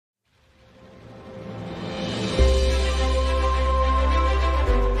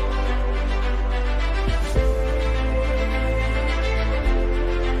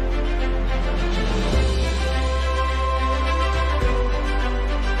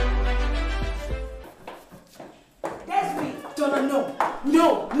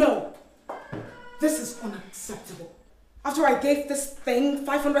I gave this thing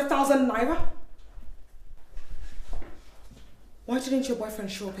 500,000 naira? Why didn't your boyfriend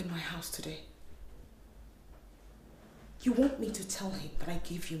show up in my house today? You want me to tell him that I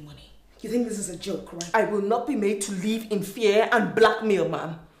gave you money? You think this is a joke, right? I will not be made to live in fear and blackmail,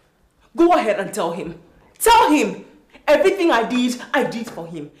 ma'am. Go ahead and tell him. Tell him! Everything I did for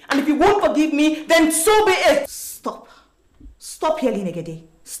him. And if he won't forgive me, then so be it! Stop. Stop yelling, Egede.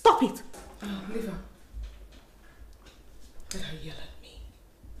 Stop it. Oh, leave her. Let her yell at me.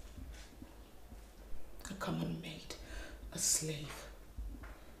 A common maid. A slave.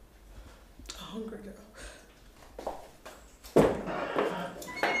 A hungry girl.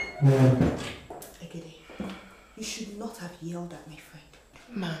 Egede, you should not have yelled at my friend.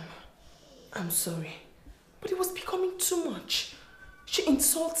 Ma'am, I'm sorry, but it was becoming too much. She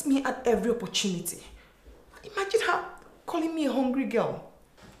insults me at every opportunity. Imagine her calling me a hungry girl.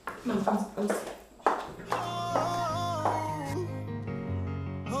 Ma'am, I'm sorry.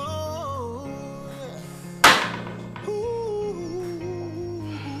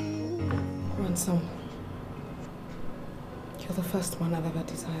 Ransom, you're the first one I've ever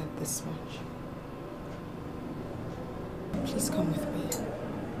desired this much. Please come with me.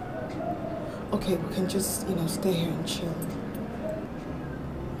 Okay, we can just, stay here and chill.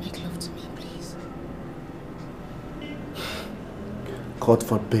 Make love to me, please. God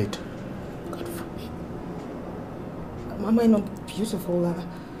forbid. God forbid. Am I not beautiful?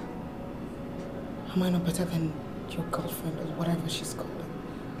 Am I not better than your girlfriend or whatever she's called?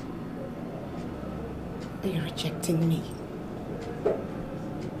 Are you rejecting me?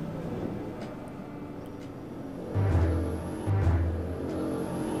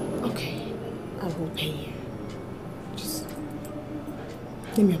 Okay, I will pay you. Just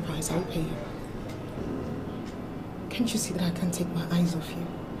give me a price, I will pay you. Can't you see that I can't take my eyes off you?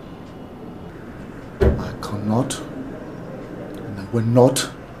 I cannot. And I will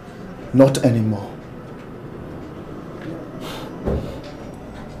not. Not anymore.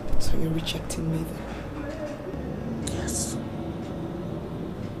 So you're rejecting me then? Yes.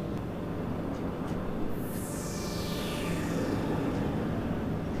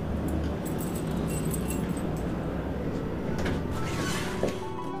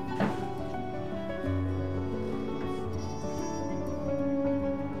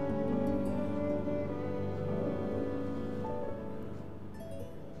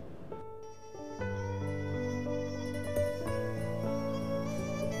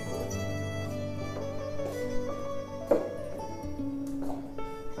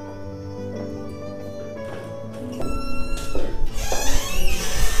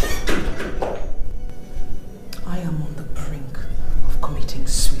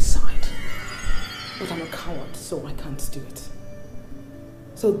 Do it.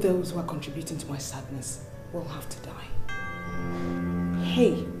 So those who are contributing to my sadness will have to die.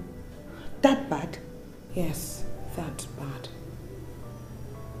 Hey, that bad? Yes, that bad.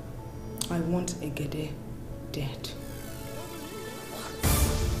 I want Egede dead.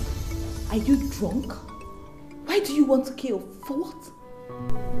 Are you drunk? Why do you want to kill? For what?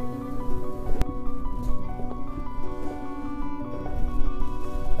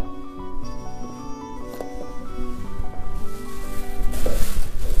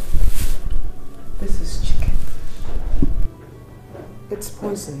 It's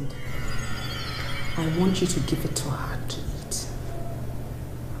poisoned. I want you to give it to her to eat.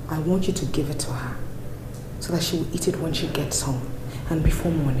 I want you to give it to her so that she will eat it when she gets home. And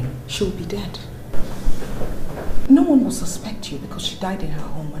before morning, she will be dead. No one will suspect you because she died in her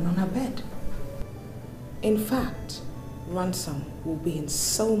home and on her bed. In fact, Ransom will be in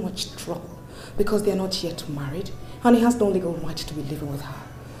so much trouble because they are not yet married and he has no legal right to be living with her.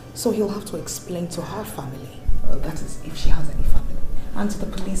 So he'll have to explain to her family, that is, if she has any family, and to the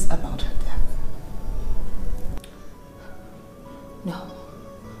police about her death. No,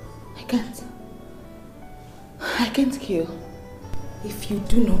 I can't. I can't kill. If you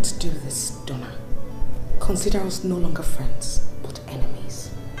do not do this, Donna, consider us no longer friends, but enemies.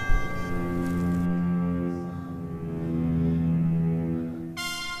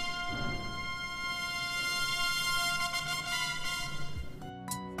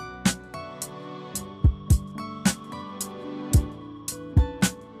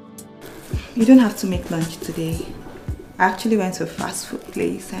 You don't have to make lunch today. I actually went to a fast food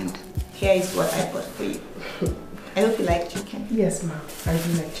place and here is what I bought for you. I hope you like chicken. Yes, ma'am. I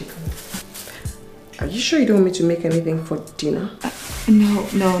do like chicken. Are you sure you don't want me to make anything for dinner? No,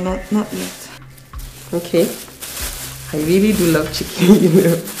 not yet. Okay. I really do love chicken, you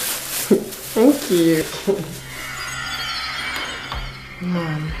know. Thank you.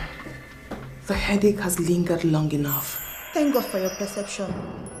 Mom, the headache has lingered long enough. Thank God for your perception.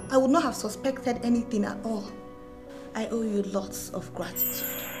 I would not have suspected anything at all. I owe you lots of gratitude.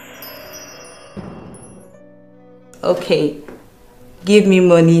 Okay. Give me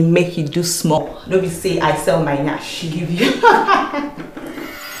money, make you do small. Nobody say I sell my nyash. Give you.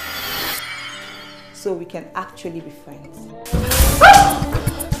 So we can actually be friends.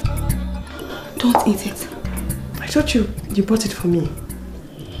 Don't eat it. I thought you bought it for me.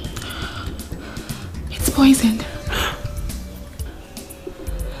 It's poisoned.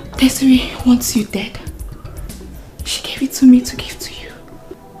 Desiree wants you dead. She gave it to me to give to you.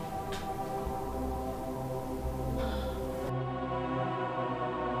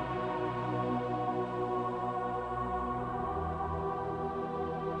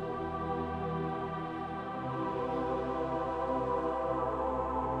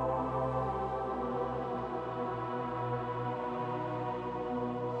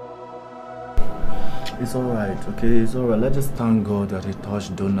 It's alright, okay? It's alright. Let's just thank God that He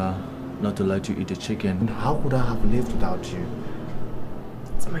touched Donna not to let you eat the chicken. How could I have lived without you?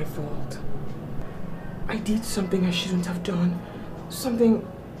 It's my fault. I did something I shouldn't have done. Something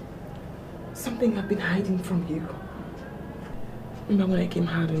I've been hiding from you. Remember when I came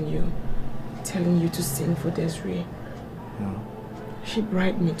hard on you, telling you to sing for Desiree? Yeah. She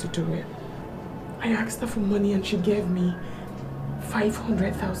bribed me to do it. I asked her for money and she gave me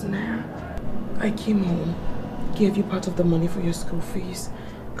 500,000 naira. I came home, gave you part of the money for your school fees,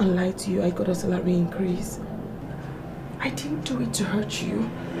 and lied to you I got a salary increase. I didn't do it to hurt you.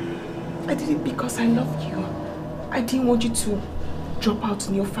 I did it because I loved you. I didn't want you to drop out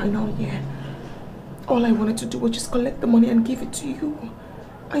in your final year. All I wanted to do was just collect the money and give it to you.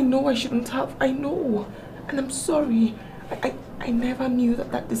 I know I shouldn't have, I know. And I'm sorry. I never knew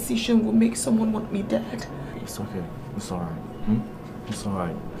that decision would make someone want me dead. It's okay. It's alright. It's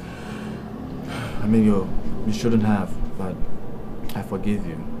alright. I mean, you shouldn't have, but I forgive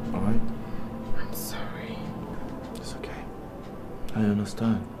you, alright? I'm sorry. It's okay. I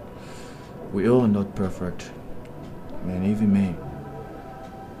understand. We all are not perfect. I mean, even me.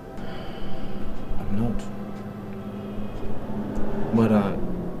 I'm not. But I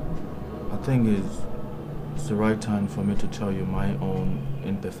think it's the right time for me to tell you my own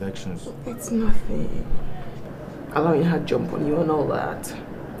imperfections. It's nothing. Allowing her jump on you and all that.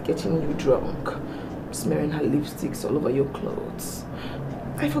 Getting you drunk. Smearing her lipsticks all over your clothes.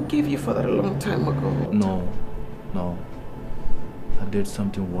 I forgave you for that a long time ago. No. I did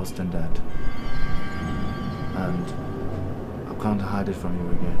something worse than that. And I can't hide it from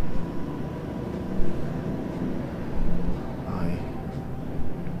you again.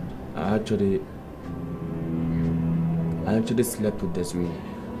 I actually slept with Desiree.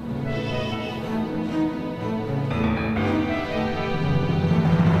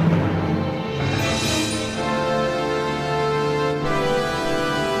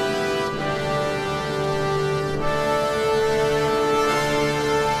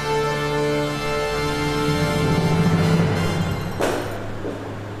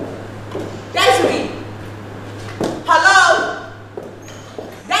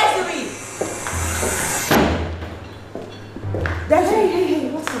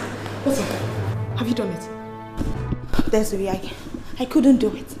 Desiree, I couldn't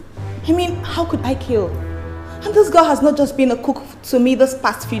do it. I mean, how could I kill? And this girl has not just been a cook to me this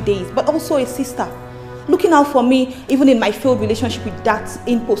past few days, but also a sister. Looking out for me, even in my failed relationship with that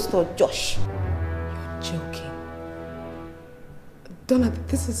impostor, Josh. You're joking. Donna,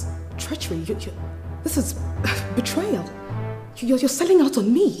 this is treachery. This is betrayal. You're selling out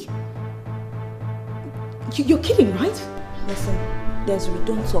on me. You're kidding, right? Listen, Desiree,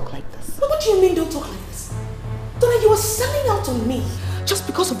 don't talk like this. What do you mean don't talk like this? Donna, you were selling out on me just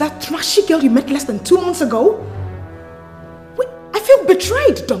because of that trashy girl you met less than 2 months ago? Wait, I feel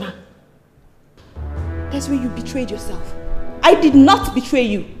betrayed, Donna. Desiree, you betrayed yourself. I did not betray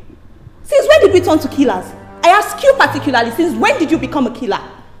you. Since when did we turn to killers? I ask you particularly, since when did you become a killer?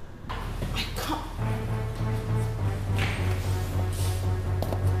 I can't.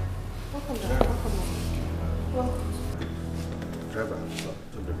 Driver,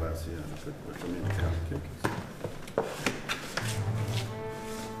 to the bus here and put them in the car.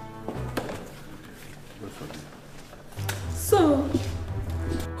 So,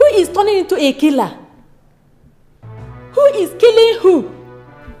 who is turning into a killer? Who is killing who?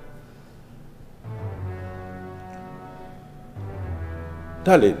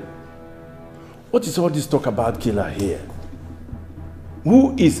 Darling, what is all this talk about killer here?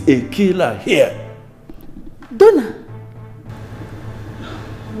 Who is a killer here? Donna.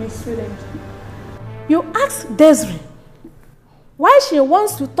 Miss Student. You ask Desiree why she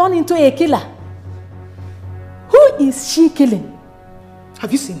wants to turn into a killer. Who is she killing?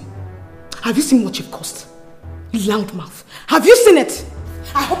 Have you seen? Have you seen what you've caused? Loudmouth. Have you seen it?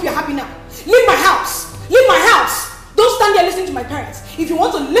 I hope you're happy now. Leave my house! Leave my house! Don't stand there listening to my parents. If you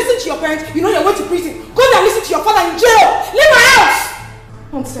want to listen to your parents, you know you're going to prison. Go there and listen to your father in jail! Leave my house!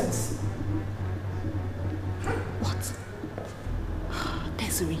 Nonsense. What?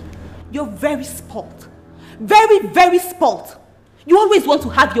 Desiree, you're very spoiled. Very, very spoiled. You always want to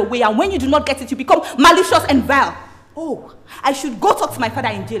have your way, and when you do not get it, you become malicious and vile. Oh, I should go talk to my father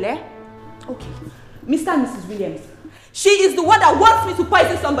in jail, eh? Okay. Mr. and Mrs. Williams, she is the one that wants me to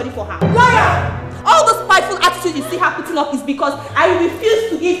poison somebody for her. Liar! All the spiteful attitude you see her putting up is because I refuse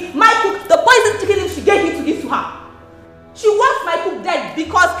to give my cook the poisoned chicken leaf she gave me to give to her. She wants my cook dead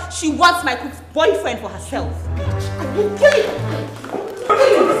because she wants my cook's boyfriend for herself. I will kill you!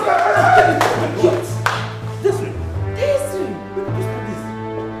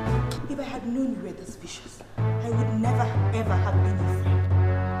 If I had known you were this vicious, I would never ever have been your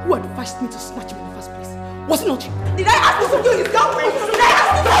friend. Who advised me to snatch him in the first place? Was it not you? Did I ask you to kill his girlfriend? Did I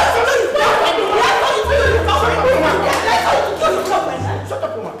ask you to kill his girlfriend? Did I ask you to kill his girlfriend? Did I ask you to kill his girlfriend? Shut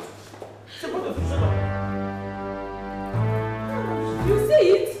up, woman. Shut up. You see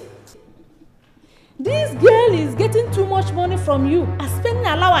it? This girl is getting too much money from you as spending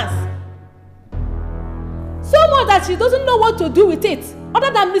allowance. So much that she doesn't know what to do with it,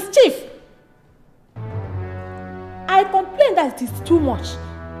 other than mischief. I complain that it is too much.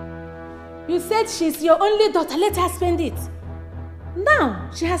 You said she's your only daughter, let her spend it. Now,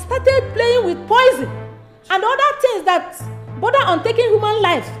 she has started playing with poison and other things that bother on taking human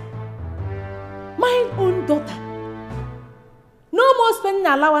life. My own daughter. No more spending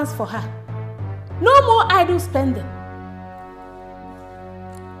allowance for her. No more idle spending.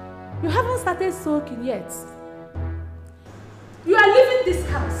 You haven't started soaking yet. You are leaving this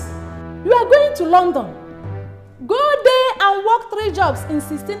house. You are going to London. Go there and work 3 jobs in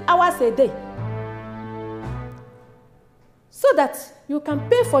 16 hours a day. So that you can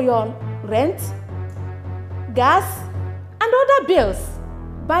pay for your rent, gas, and other bills.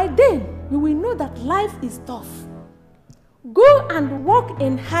 By then, you will know that life is tough. Go and work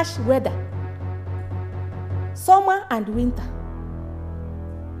in harsh weather, summer and winter.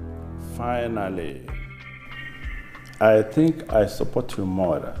 Finally, I think I support your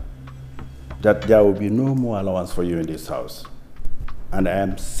mother that there will be no more allowance for you in this house. And I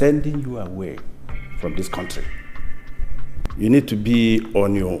am sending you away from this country. You need to be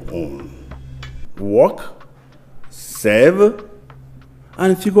on your own. Work, save,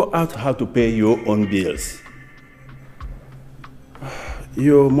 and figure out how to pay your own bills.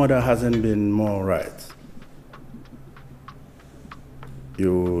 Your mother hasn't been more right.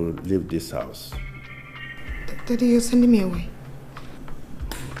 You leave this house. Daddy, you're sending me away.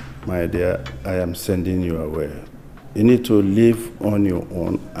 My dear, I am sending you away. You need to live on your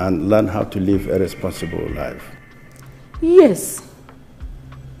own and learn how to live a responsible life. Yes.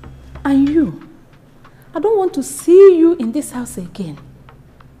 And you, I don't want to see you in this house again.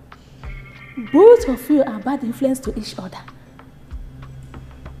 Both of you are bad influence to each other.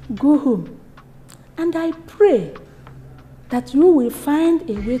 Go home, and I pray that you will find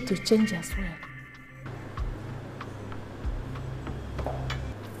a way to change as well.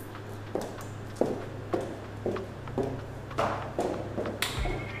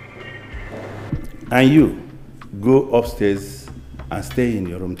 And you, go upstairs and stay in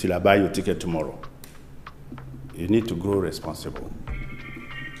your room till I buy your ticket tomorrow. You need to grow responsible.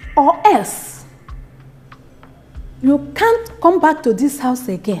 Or else, you can't come back to this house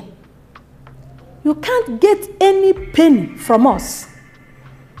again. You can't get any penny from us.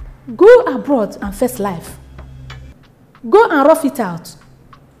 Go abroad and face life. Go and rough it out.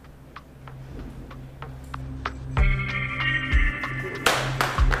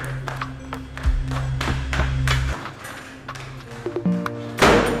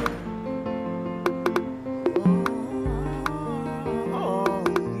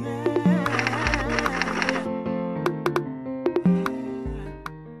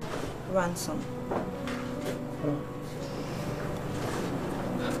 Ransom.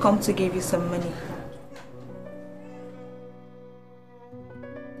 I've come to give you some money.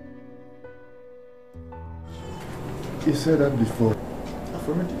 You said that before. I've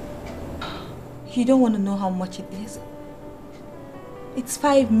already. You don't want to know how much it is? It's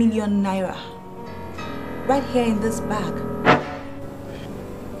 5 million naira. Right here in this bag.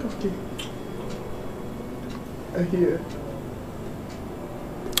 Okay. I hear.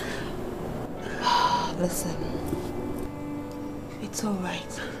 Listen. It's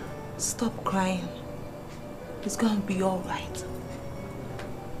alright. Stop crying. It's gonna be alright.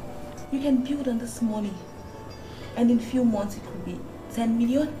 You can build on this money. And in a few months it could be 10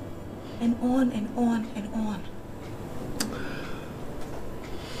 million. And on and on and on.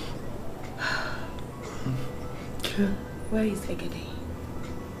 Where is Egede?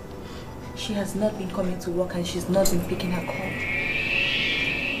 She has not been coming to work and she's not been picking her call.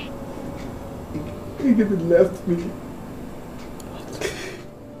 Egede left me.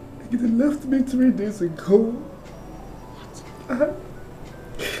 Egede left me 3 days ago.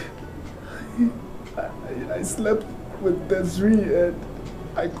 I slept with Desiree and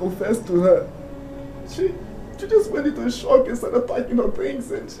I confessed to her. She just went into shock and started packing her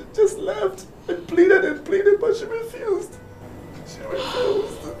things and she just left and pleaded, but she refused. She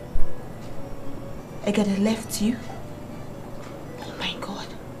refused. Egede left you? Oh my God.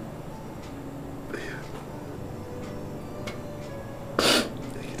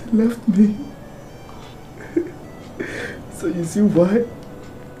 Egede left me. So you see why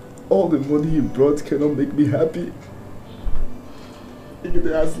all the money you brought cannot make me happy?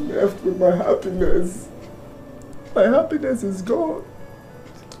 Egede has left with my happiness. My happiness is gone.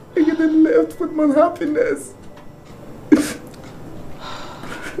 Egede left with my happiness.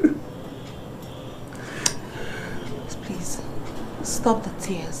 Please, stop the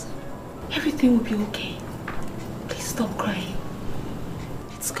tears. Everything will be okay. Please stop crying.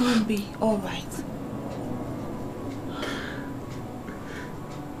 It's gonna be alright.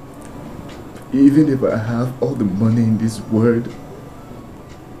 Even if I have all the money in this world,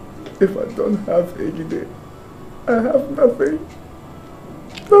 if I don't have Egede, I have nothing.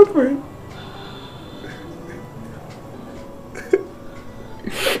 Nothing.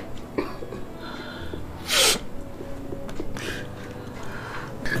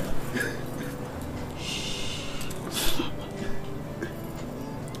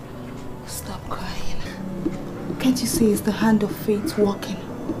 Stop crying. Can't you see it's the hand of fate working?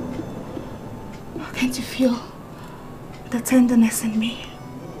 Can't you feel the tenderness in me?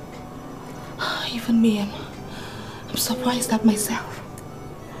 Even me, I'm surprised at myself.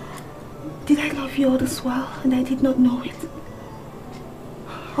 Did I love you all this while and I did not know it?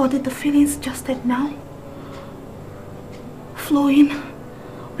 Or did the feelings just end now? Flowing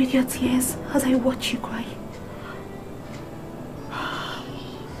with your tears as I watch you cry.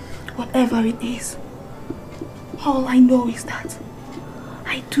 Whatever it is, all I know is that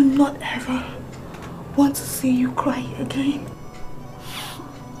I do not ever want to see you cry again.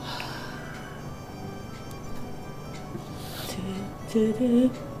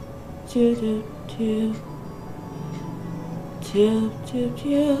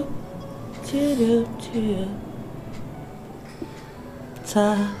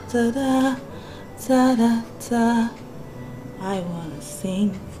 Ta da da ta da ta. I wanna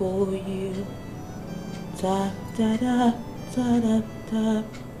sing for you. Ta da da ta da ta.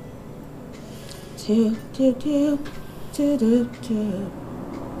 Do do do do do do.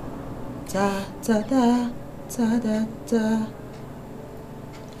 Ta da da ta da da.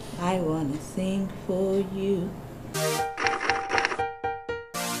 I wanna sing for you.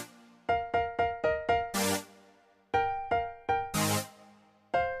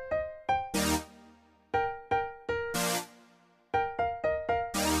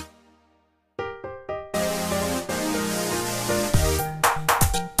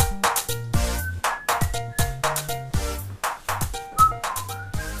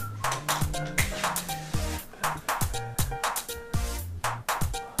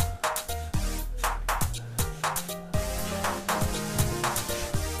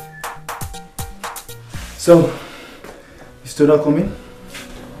 So, you still not coming?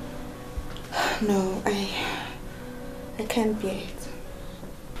 No, I can't bear it.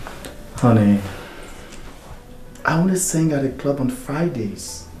 Honey, I only sing at a club on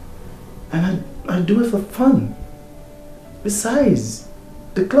Fridays. And I do it for fun. Besides,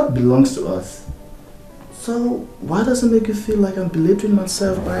 the club belongs to us. So, why does it make you feel like I'm belittling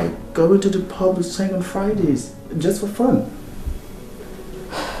myself by going to the pub to sing on Fridays, just for fun?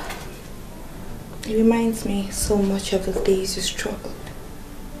 It reminds me so much of the days you struggled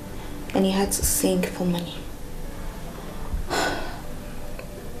and you had to sing for money.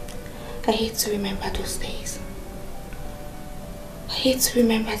 I hate to remember those days. I hate to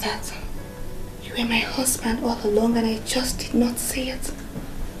remember that you were my husband all along and I just did not see it.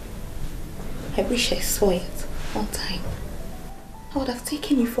 I wish I saw it one time. I would have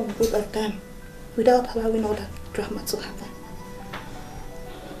taken you from both of them without allowing all that drama to happen.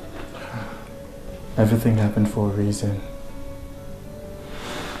 Everything happened for a reason.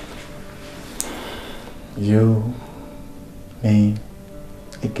 You, me,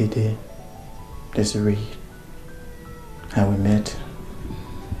 Egede, Desiree, how we met.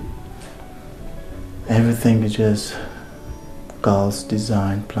 Everything is just God's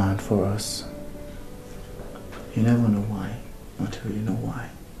design plan for us. You never know why until you know why.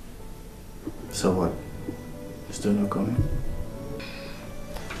 So what? You still not coming?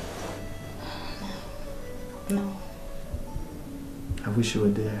 No. I wish you were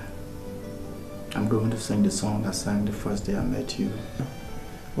there. I'm going to sing the song I sang the first day I met you.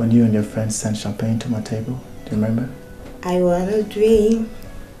 When you and your friends sent champagne to my table. Do you remember? I wanna dream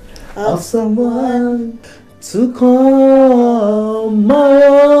of someone to call my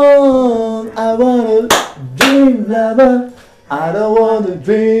own. I wanna dream lover. I don't wanna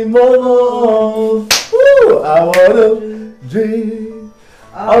dream alone. Woo! I wanna dream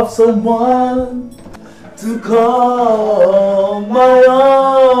of someone to call my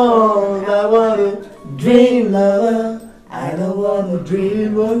own. I wanna dream lover. I don't wanna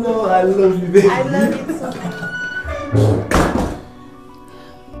dream alone. I love you, baby. I love you so much.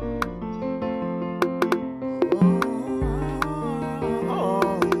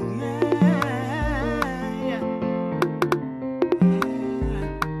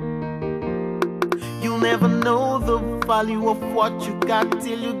 Never know the value of what you got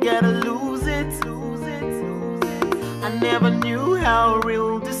till you gotta lose it. I never knew how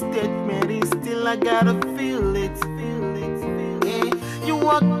real this statement is till I gotta feel it. Yeah. You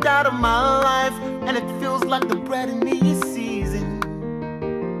walked out of my life and it feels like the bread in this season.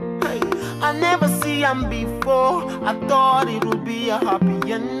 Hey, I never see him before. I thought it would be a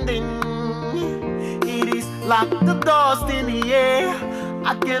happy ending. It is like the dust in the air.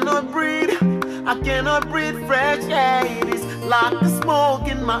 I cannot breathe. I cannot breathe fresh air. It is like the smoke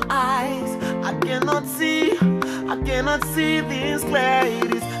in my eyes. I cannot see this clear.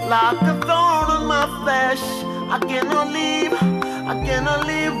 It is like a thorn on my flesh. I cannot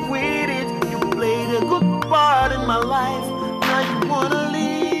live with it. You played a good part in my life. Now you wanna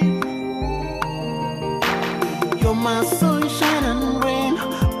leave. You're my sunshine and rain,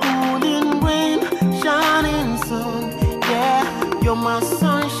 cooling rain, shining sun. Yeah, you're my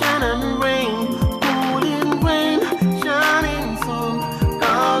sunshine and rain.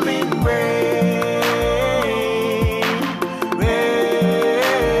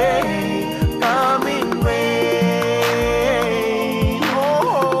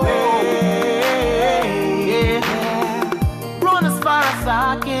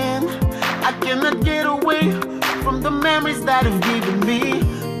 Memories that have given me.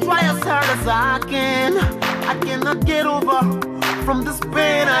 Try as hard as I cannot get over from this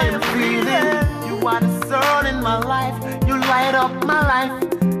pain I am feeling. You are the sun in my life. You light up my life.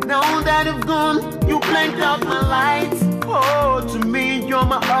 Now that you've gone, you blanked out my lights. Oh, to me you're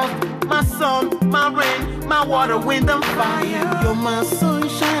my earth, my sun, my rain, my water, wind and fire. You're my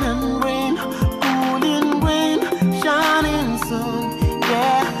sunshine and rain, cooling rain, shining sun.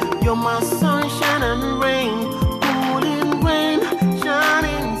 Yeah, you're my sunshine and rain.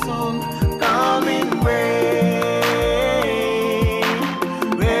 Shining sun, coming rain,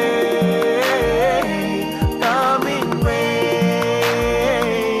 rain, coming rain,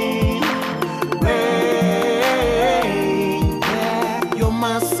 rain. Yeah, you're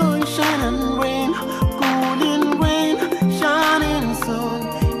my sunshine and rain, cooling rain, shining sun.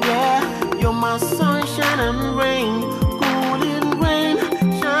 Yeah, you're my sunshine and rain, cooling rain,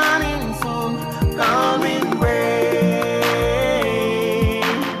 shining sun, coming rain.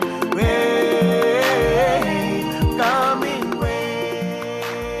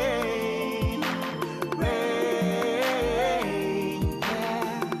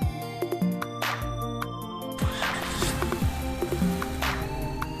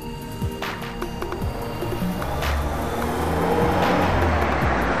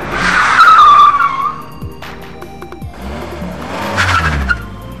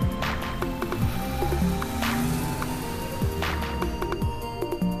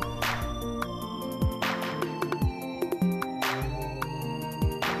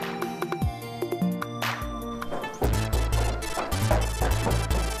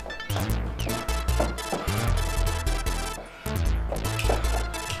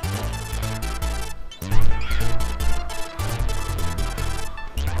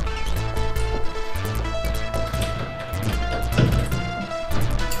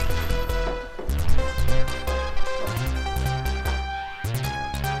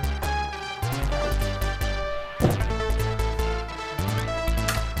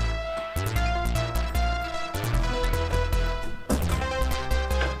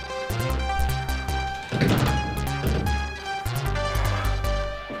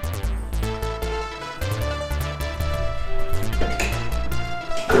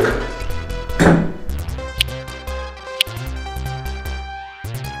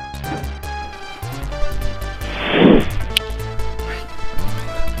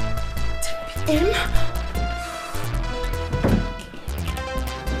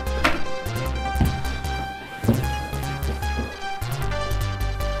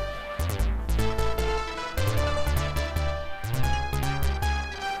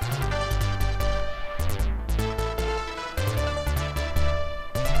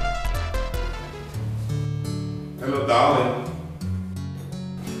 Hello, darling.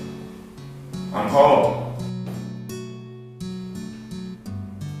 I'm home.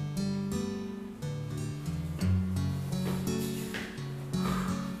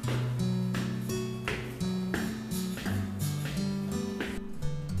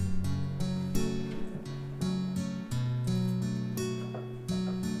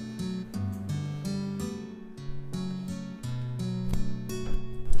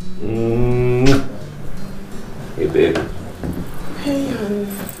 Hey, babe. Hey, honey.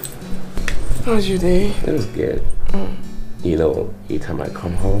 How's your day? It was good. You know, every time I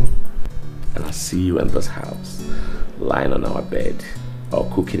come home and I see you in this house, lying on our bed or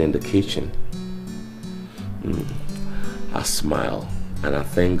cooking in the kitchen, I smile and I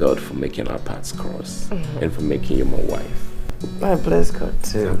thank God for making our paths cross and for making you my wife. I bless God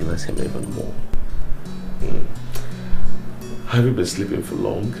too. I bless him even more. Have you been sleeping for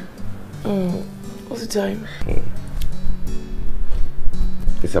long? What's the time?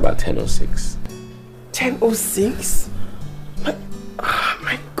 It's about 10:06. 10:06?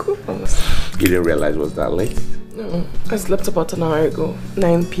 My goodness. You didn't realize it was that late? No, I slept about an hour ago,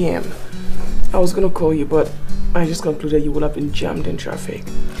 9 p.m. I was gonna call you, but I just concluded you would have been jammed in traffic.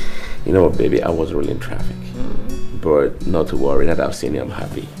 You know what, baby, I was really in traffic. But not to worry, now that I've seen you, I'm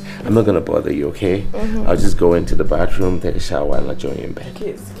happy. I'm not gonna bother you, okay? I'll just go into the bathroom, take a shower, and I'll join you in bed.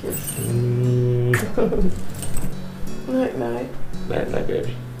 Kiss. Night, night. Night,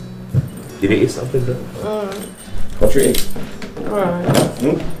 baby. Did you eat something, though? What you eat? Rice.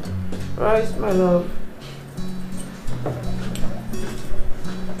 Rice, my love.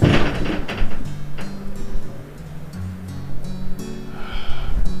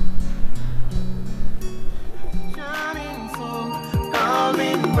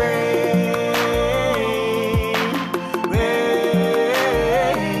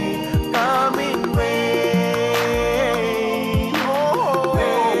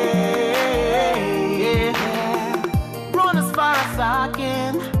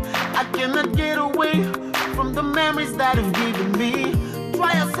 That have given me,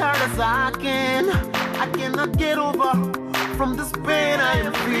 try as hard as I cannot get over from this pain I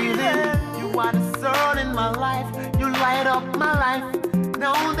am feeling. You are the sun in my life, you light up my life.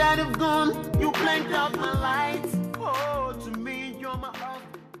 Now that you've gone, you blanked out my lights. Oh, to me, you're my heart.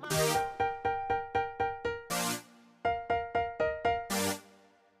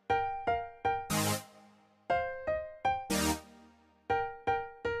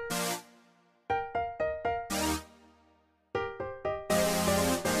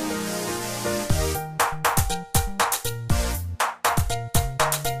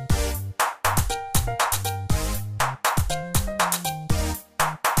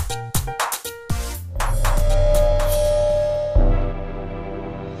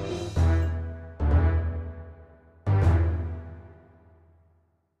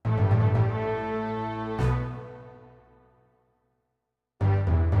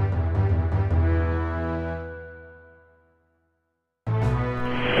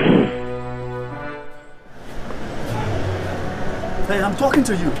 Hey, I'm talking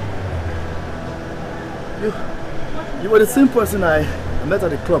to you. You were the same person I met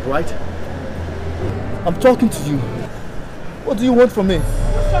at the club, right? I'm talking to you. What do you want from me?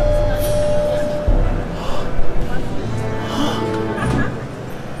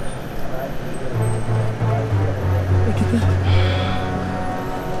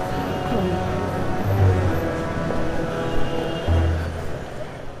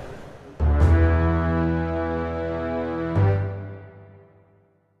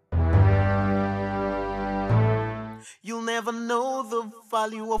 You'll never know the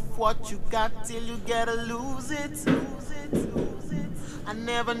value of what you got till you gotta lose it. I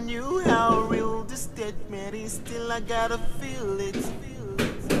never knew how real this statement is till I gotta feel it.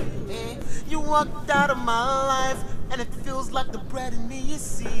 You walked out of my life and it feels like the bread in me is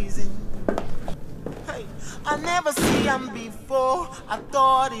seasoned. Hey, I never see him before. I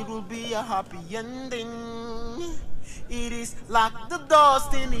thought it would be a happy ending. It is like the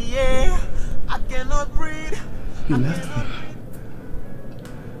dust in the air. I cannot breathe. You left me.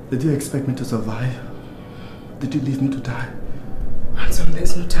 Did you expect me to survive? Did you leave me to die? Anton,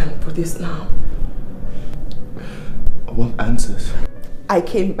 there's no time for this now. I want answers. I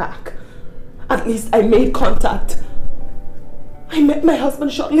came back. At least I made contact. I met my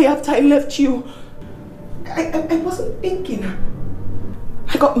husband shortly after I left you. I wasn't thinking.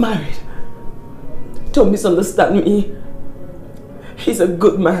 I got married. Don't misunderstand me. He's a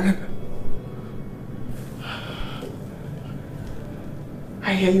good man.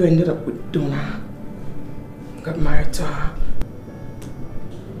 I hear you ended up with Donna. Got married to her.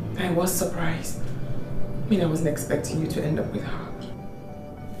 I was surprised. mean, I wasn't expecting you to end up with her.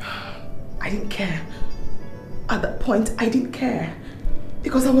 I didn't care. At that point, I didn't care.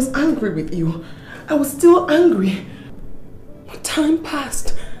 Because I was angry with you. I was still angry. But time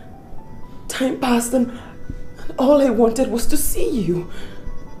passed. Time passed and all I wanted was to see you.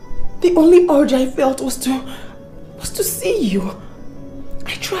 The only urge I felt was to see you.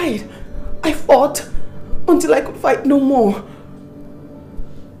 I tried. I fought until I could fight no more.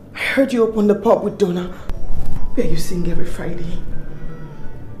 I heard you up on the pub with Donna, where you sing every Friday.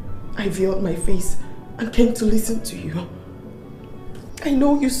 I veiled my face and came to listen to you. I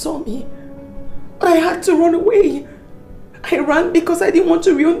know you saw me, but I had to run away. I ran because I didn't want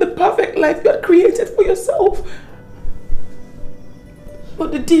to ruin the perfect life you had created for yourself.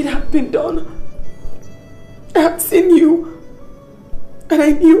 But the deed had been done. I had seen you, and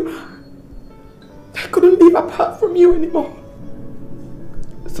I knew I couldn't live apart from you anymore.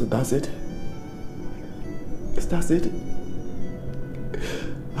 So that's it? That's it?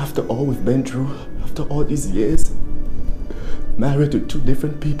 After all we've been through, after all these years, married to two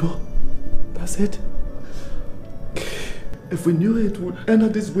different people, that's it? If we knew it would end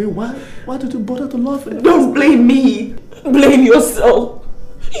up this way, why did you bother to love it? Don't blame me. Blame yourself.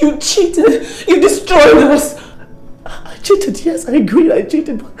 You cheated. You destroyed us. I cheated, yes, I agree, I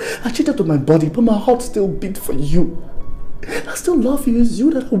cheated. I cheated to my body, but my heart still beat for you. I still love you. It's you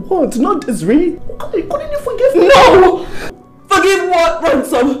that I want, not Desiree. Couldn't you forgive me? No! Forgive what,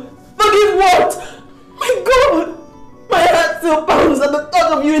 Ransom? Forgive what? My God! My heart still pounds at the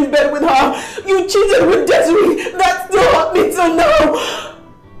thought of you in bed with her. You cheated with Desiree. That still hurt me till now.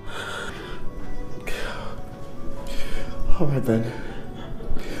 Alright then.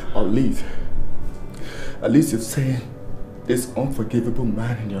 I'll leave. At least you've seen this unforgivable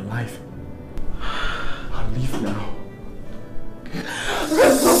man in your life. I'll leave now.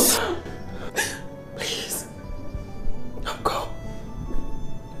 Ransom! Please. Don't go.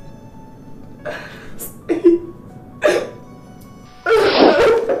 Stay.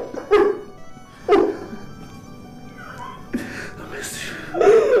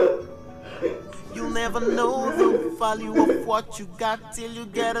 You'll never know the value of what you got till you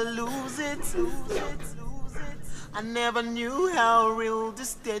gotta lose it. I never knew how real the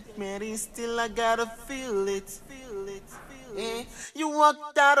statement is, still I gotta feel it. Yeah. You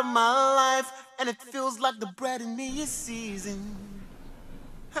walked out of my life and it feels like the bread in me is seasoned.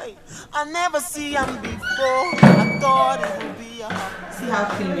 Hey, I never see him before. I thought it would be a See how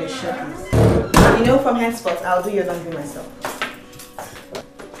clean your shirt is. You know, from henceforth, I'll do your laundry myself.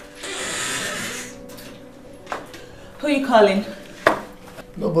 Who are you calling?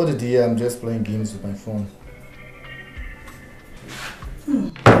 Nobody, dear. I'm just playing games with my phone.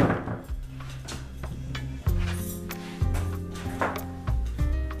 You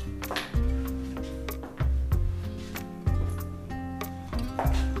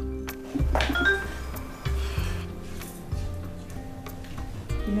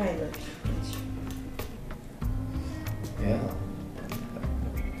know I love you. Yeah.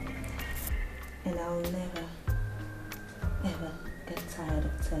 And I'll never, ever get tired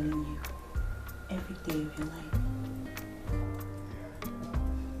of telling you every day of your life.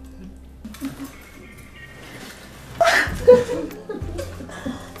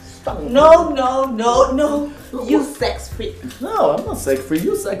 No. You sex freak. No, I'm not sex freak.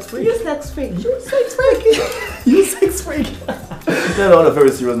 You sex freak. You sex freak. You sex freak. You sex freak. Then on a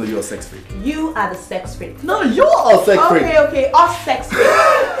very serious note, you're a sex freak. You are the sex freak. No, you're a sex freak. Okay, us sex freak.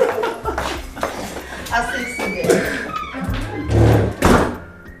 I'll see you soon.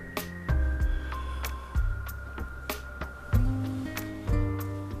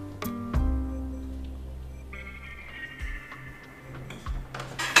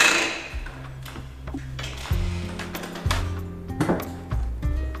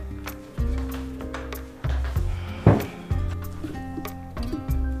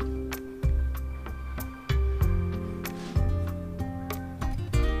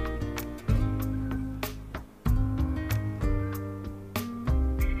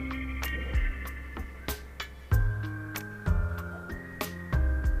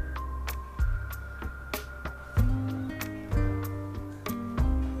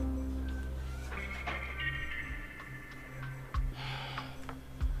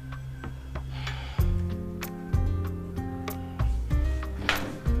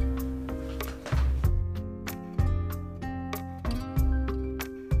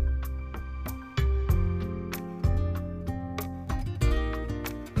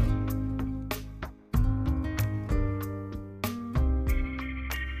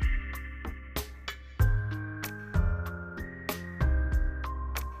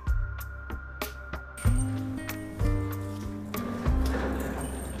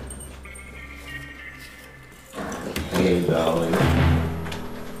 Hey, darling.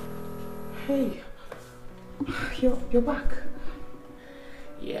 Hey, you're back.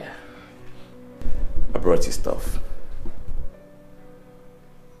 Yeah. I brought you stuff.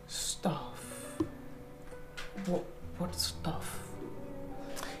 Stuff? What stuff?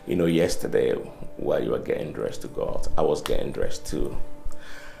 You know, yesterday, while you were getting dressed to go out, I was getting dressed too.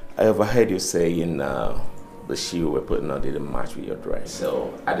 I overheard you saying the shoe you were putting on didn't match with your dress.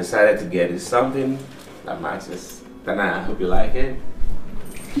 So I decided to get you something that matches. Then I hope you like it.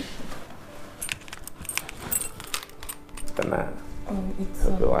 Then I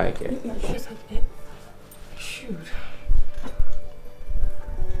hope you like it. Yes, shoot.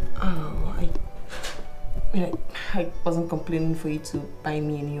 Oh, I wasn't complaining for you to buy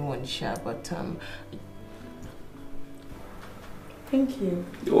me a new one, Sha, but thank you.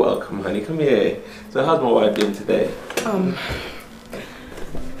 You're welcome, honey. Come here. So how's my wife doing today?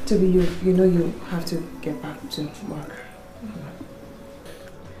 Toby, you know you have to get back to work.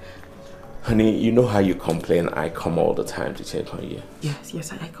 Honey, you know how you complain I come all the time to check on you?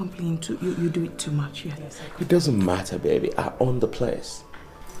 Yes, I complain too. You do it too much, yes. It doesn't matter, baby. I own the place.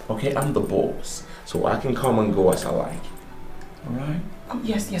 Okay, I'm the boss. So I can come and go as I like. Alright?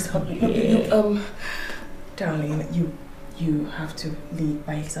 Yes, but darling, you have to lead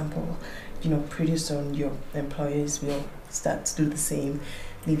by example. You know, pretty soon your employers will start to do the same.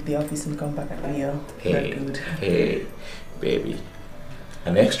 Leave the office and come back at real. Hey, baby.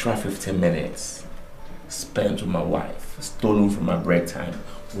 An extra 15 minutes spent with my wife, stolen from my break time,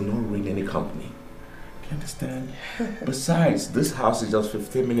 will not ruin any company. You understand? Besides, this house is just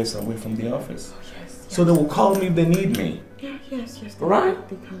 15 minutes away from the office. Oh, yes. So they will call me if they need me. Yeah, yes. Right?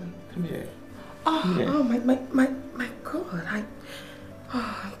 They come. Come here. Oh, my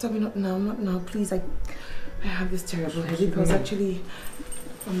God. Tell me not now, please. I have this terrible headache. I was actually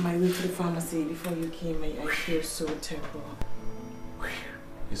on my way to the pharmacy before you came. I feel so terrible.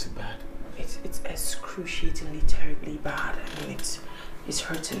 Is it bad? It's excruciatingly terribly bad. I mean, it's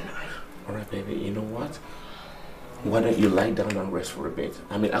hurting. Alright, baby, you know what? Why don't you lie down and rest for a bit?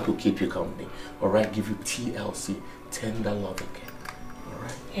 I mean, I could keep you company. Alright, give you TLC, tender love again.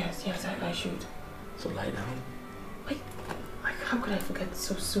 Alright? Yes, I should. So lie down. How could I forget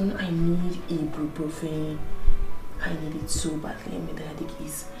so soon? I need ibuprofen. I need it so badly. I mean, the headache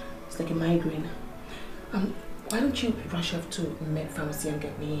it's like a migraine. Why don't you rush off to Med Pharmacy and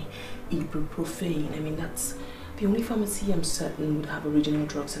get me ibuprofen? I mean, that's the only pharmacy I'm certain would have original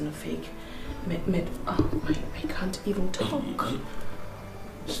drugs and a fake. I can't even talk.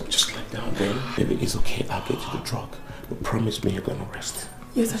 Just lie down then. Baby, it's okay. I'll get you the drug. But promise me you're gonna rest.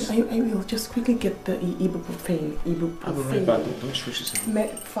 Yes, I will. Just quickly get the ibuprofen. I'll be right back. Don't stress yourself.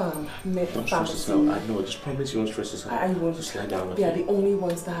 Med Pharmacy. Don't stress yourself. I know. Just promise you won't stress yourself. I won't. Just lie down. They are the only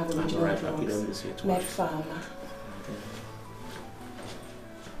ones that have original drugs. Back. You don't need to say it too Med much. Pharma.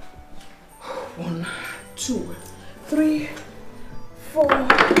 1, 2, 3, 4,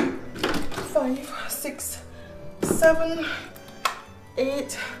 5, 6, 7,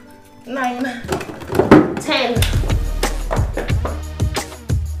 8, 9, 10.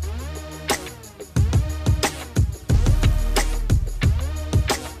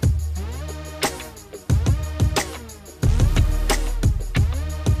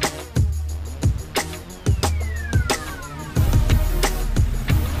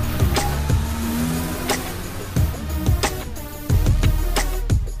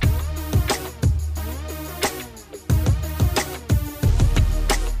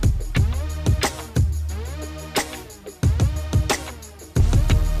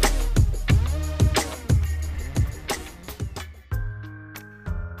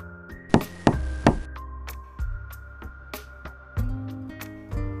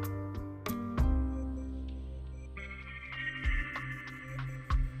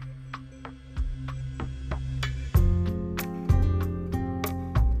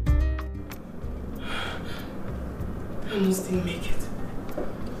 I almost didn't make it.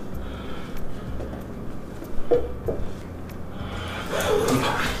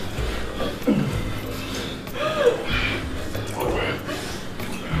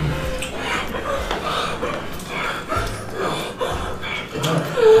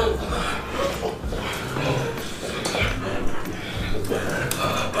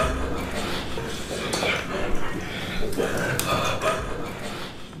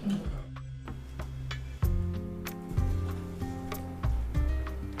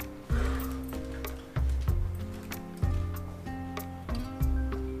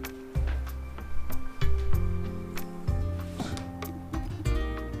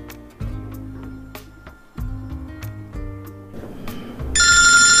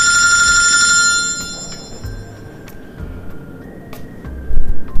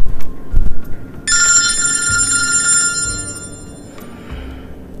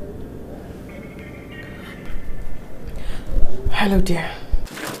 Hello, dear.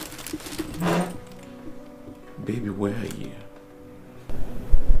 Baby, where are you?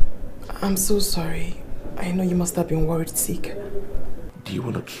 I'm so sorry. I know you must have been worried sick. Do you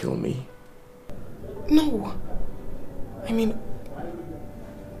want to kill me? No. I mean,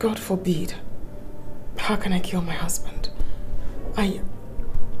 God forbid. How can I kill my husband?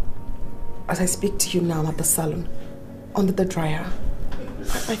 As I speak to you now, I'm at the salon, under the dryer.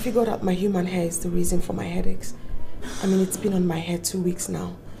 I figured out my human hair is the reason for my headaches. I mean, it's been on my hair 2 weeks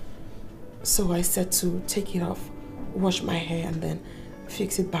now. So I said to take it off, wash my hair, and then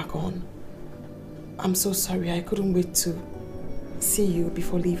fix it back on. I'm so sorry. I couldn't wait to see you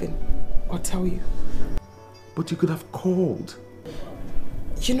before leaving or tell you. But you could have called.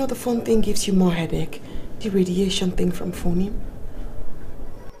 You know the phone thing gives you more headache. The radiation thing from phoning.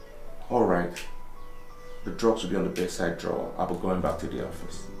 All right. The drugs will be on the bedside drawer. I'll be going back to the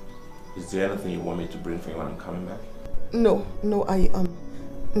office. Is there anything you want me to bring for you when I'm coming back? No,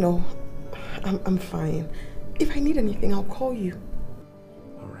 I'm fine. If I need anything, I'll call you.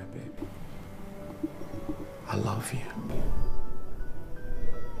 All right, baby. I love you.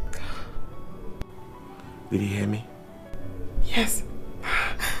 Did you hear me? Yes.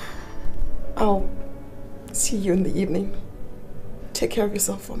 I'll see you in the evening. Take care of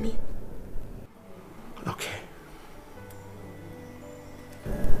yourself for me. Okay.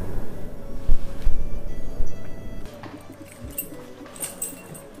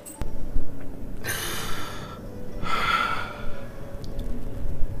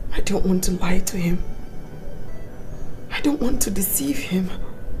 I don't want to lie to him. I don't want to deceive him.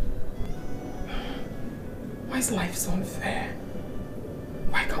 Why is life so unfair?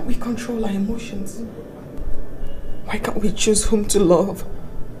 Why can't we control our emotions? Why can't we choose whom to love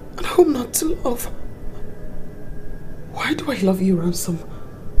and whom not to love? Why do I love you, Ransom?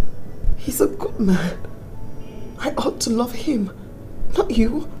 He's a good man. I ought to love him, not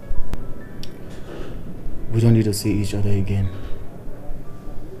you. We don't need to see each other again,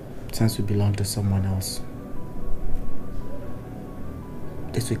 since we belong to someone else.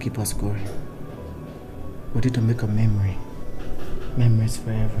 This will keep us going. We need to make a memory. Memories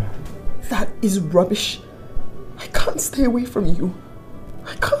forever. That is rubbish. I can't stay away from you.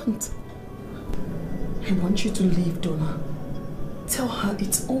 I can't. I want you to leave, Donna. Tell her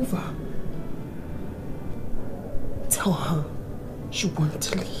it's over. Tell her you want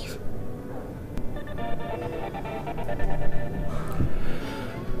to leave.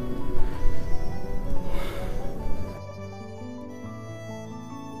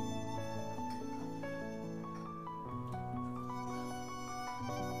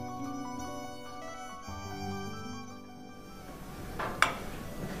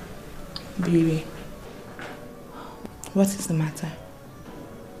 Baby, what is the matter?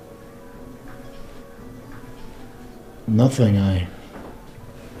 Nothing, I'm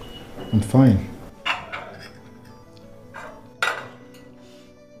fine.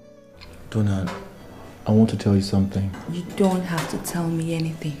 Donna, I want to tell you something. You don't have to tell me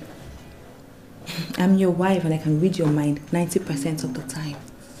anything. I'm your wife and I can read your mind 90% of the time.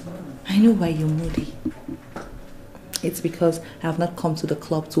 I know why you're moody. It's because I have not come to the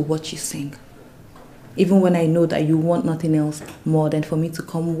club to watch you sing. Even when I know that you want nothing else more than for me to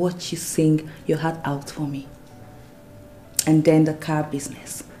come watch you sing your heart out for me. And then the car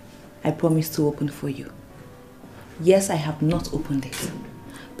business. I promised to open for you. Yes, I have not opened it.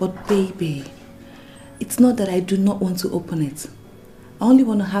 But baby, it's not that I do not want to open it. I only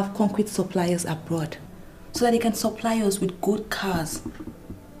want to have concrete suppliers abroad so that they can supply us with good cars.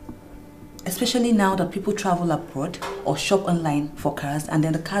 Especially now that people travel abroad or shop online for cars and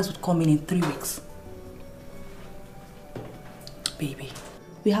then the cars would come in 3 weeks. Baby,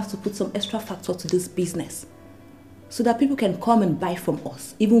 we have to put some extra factor to this business so that people can come and buy from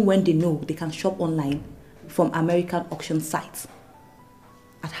us even when they know they can shop online from American auction sites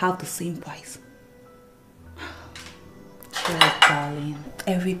at half the same price. Chill, darling.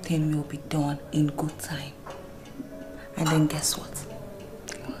 Everything will be done in good time. And then guess what?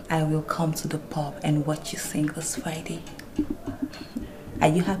 I will come to the pub and watch you sing this Friday. Are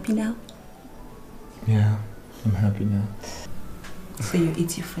you happy now? Yeah, I'm happy now. So you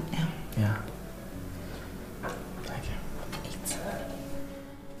eat your food now? Yeah. Thank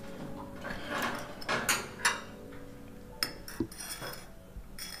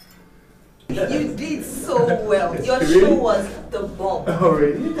you. You did so well. Your show was the bomb. Oh,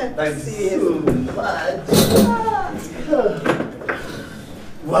 really? Thanks so much.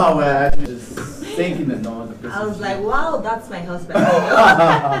 Wow, we're actually just thinking the note. I was like, wow, that's my husband.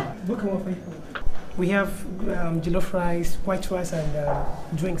 What can we offer you? We have jollof rice, white rice, and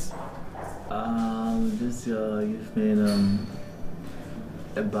drinks. You've made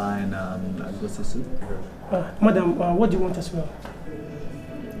Eba and Agosi soup. Madam, what do you want as well?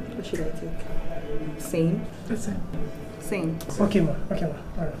 What should I take? Same? The same. Same. Okay, ma. Okay, ma.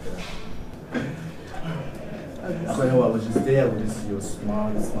 Alright. I was just there with this, your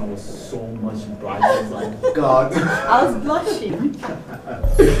smile. Your smile was so much bright. I was like, God. I was blushing.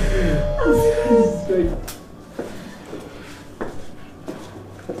 This is great.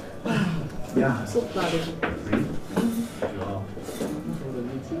 Yeah. I'm so proud of you. Wow.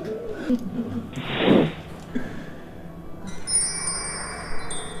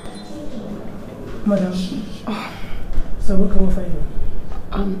 Madam. So what can we find you?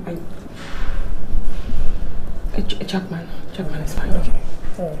 Chapman is fine. Okay.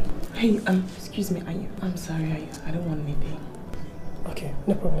 Alright. Hey, excuse me, I'm sorry, I don't want anything. Okay,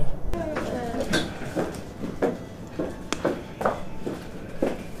 no problem.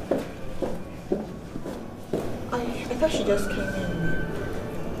 I thought she just came in.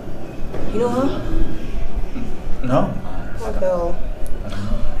 You know her? No. What the hell?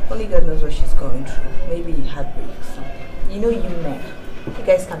 Only God knows what she's going through. Maybe heartbreak or something. You know you men. You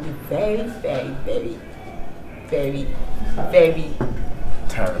guys can be very, very, very, very, very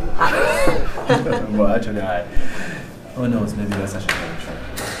terrible. Well, actually, who knows? Maybe that's actually very true.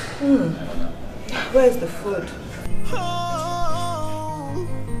 I don't know. Where's the food?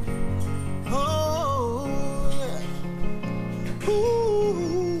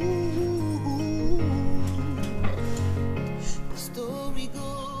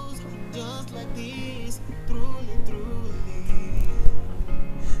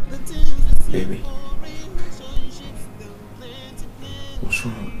 Baby, what's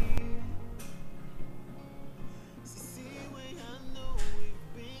wrong?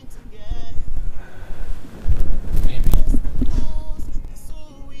 Baby,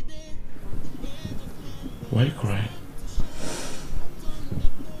 why are you crying?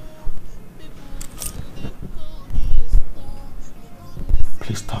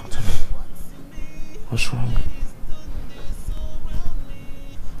 Please talk to me. What's wrong?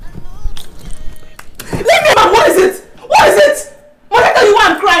 What is it? What is it? Must I tell you why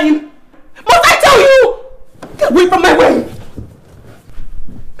I'm crying? Must I tell you? Get away from my way!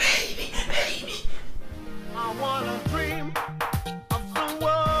 Baby, baby. I wanna dream of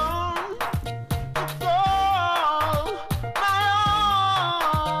someone to call my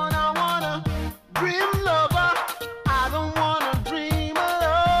own. I wanna dream lover. I don't wanna dream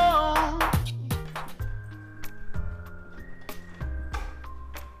alone.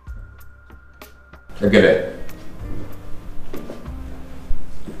 I get it.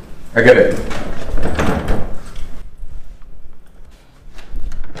 I get it.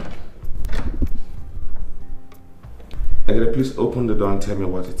 Agata, please open the door and tell me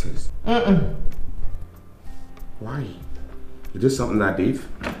what it is. Why? Is this something I did?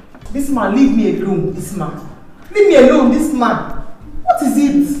 This man, leave me alone, this man. Leave me alone, this man. What is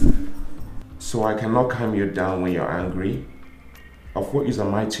it? So I cannot calm you down when you're angry? Of what use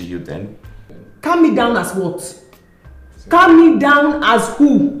am I to you then? Calm me down as what? Calm me down as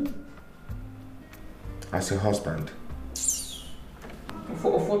who? As a husband. Of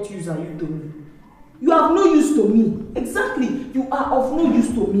what use are you to me? You have no use to me. Exactly. You are of no use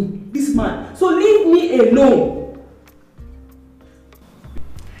to me. This man. So leave me alone.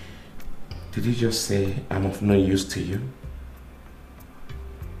 Did you just say I'm of no use to you?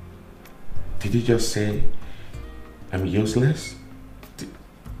 Did you just say I'm useless?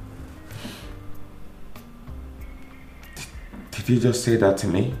 Did you just say that to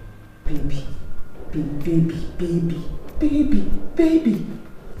me? Baby. Baby.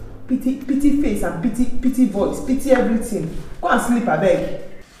 Pity face and pity voice, pity everything. Go and sleep, I beg.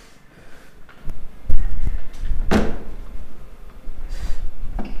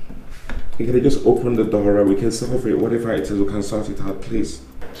 You can just open the door and we can solve it. Whatever it is, we can sort it out, please.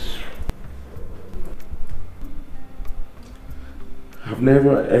 I've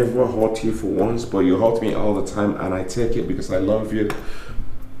never ever hurt you for once, but you hurt me all the time, and I take it because I love you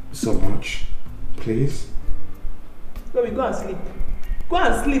so much. Please? Baby, go and sleep. Go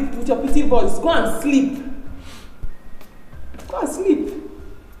and sleep with your pity voice. Go and sleep. Go and sleep.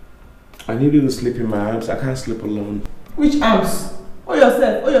 I need you to sleep in my arms. I can't sleep alone. Which arms? Hold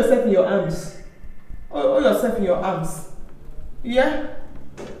yourself in your arms. Hold yourself in your arms. Yeah?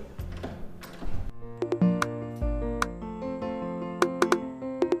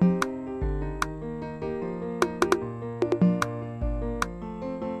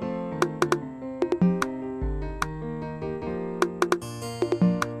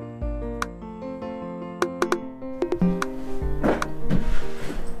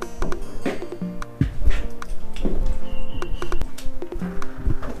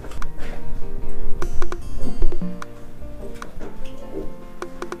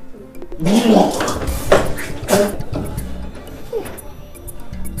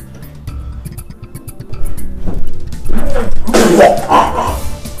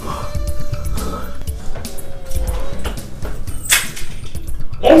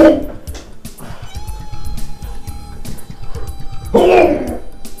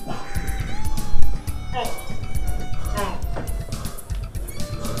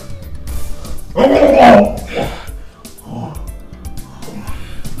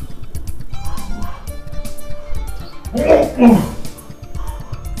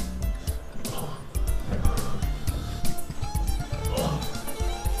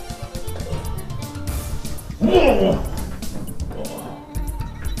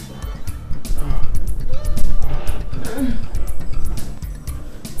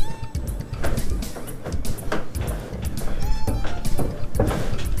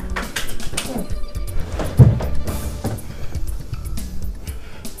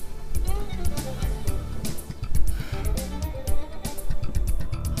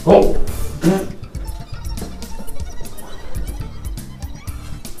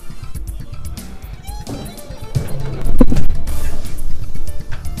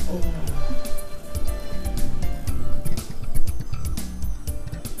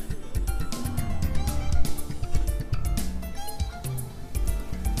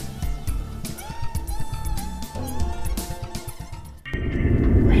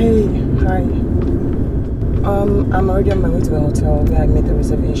 I'm already on my way to the hotel where I made the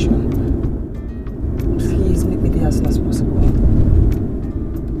reservation. Please meet me there as soon as possible.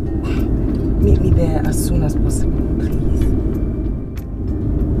 Meet me there as soon as possible, please.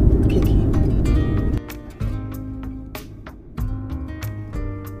 Kiki.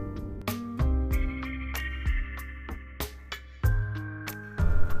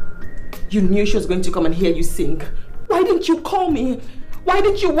 You knew she was going to come and hear you sing. Why didn't you call me? Why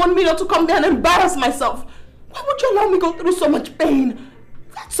didn't you want me not to come there and embarrass myself? Why would you allow me to go through so much pain?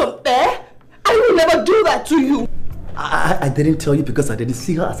 That's unfair. I will never do that to you. I didn't tell you because I didn't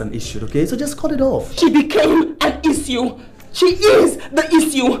see her as an issue, okay? So just cut it off. She became an issue. She is the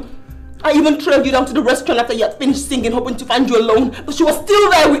issue. I even trailed you down to the restaurant after you had finished singing, hoping to find you alone. But she was still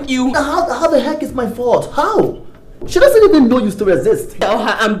there with you. How the heck is my fault? How? She doesn't even know you still exist. Tell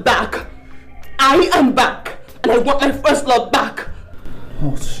her I'm back. I am back. And I want my first love back.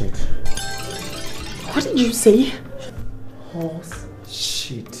 Oh, shit. What did you say? Horse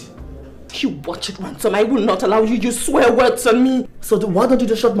shit. You watch it, Ransom. I will not allow you to swear words on me. So why don't you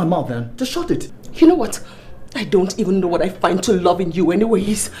just shut my mouth then? Just shut it. You know what? I don't even know what I find to love in you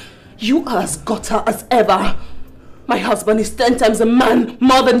anyways. You are as gutter as ever. My husband is 10 times a man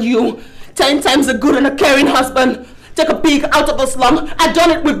more than you. 10 times a good and a caring husband. Take a pig out of the slum. I've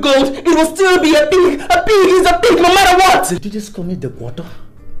done it with gold. It will still be a pig. A pig is a pig no matter what. Did you just call me the gutter?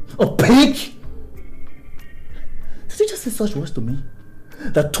 A pig? Did you just say such words to me?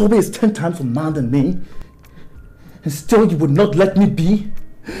 That Toby is 10 times a man than me? And still you would not let me be?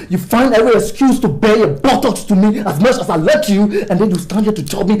 You find every excuse to bear your buttocks to me as much as I let you, and then you stand here to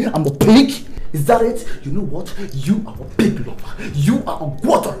tell me I'm a pig? Is that it? You know what? You are a pig lover. You are a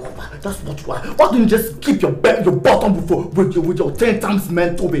water lover. That's what you are. Why don't you just keep your bottom with your 10 times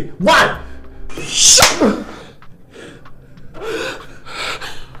men, Toby? Why? Shut up!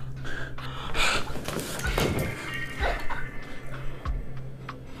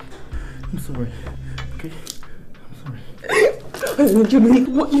 I'm sorry. Okay? I'm sorry. I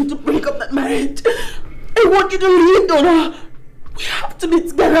want you to break up that marriage. I want you to leave, Donna. We have to be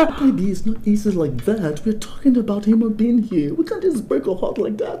together. Baby, it's not easy like that. We're talking about him not being here. We can't just break a heart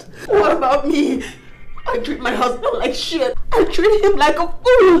like that. What about me? I treat my husband like shit. I treat him like a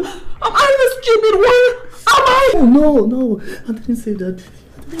fool. Am I the stupid one? Am I? Oh, no. I didn't say that.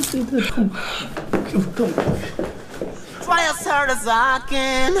 I didn't say that. Come. Try as hard as I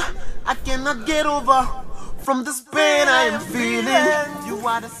can. I cannot get over from this pain I am feeling. You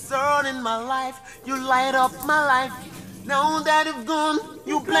are the sun in my life. You light up my life. Now that you've gone,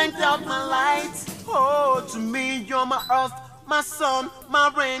 you blanked out my lights. Oh, to me, you're my earth, my sun,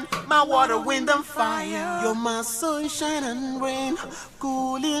 my rain, my water, wind, and fire. You're my sunshine and rain,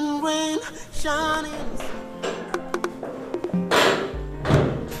 cooling rain, shining.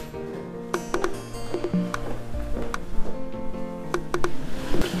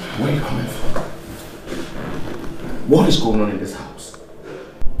 Where are you coming from? What is going on in this house?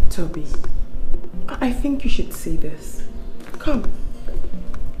 Toby, I think you should see this. Come.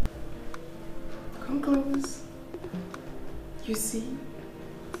 Come close. You see?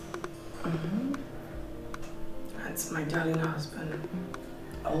 That's my darling husband.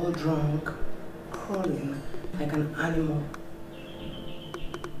 All drunk, crawling like an animal.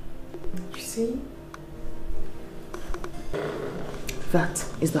 You see? That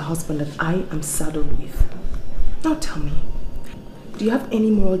is the husband that I am saddled with. Now tell me, do you have any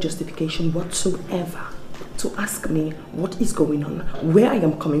moral justification whatsoever to ask me what is going on, where I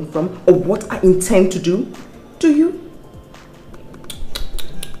am coming from, or what I intend to do? Do you?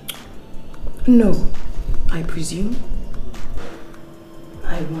 No, I presume.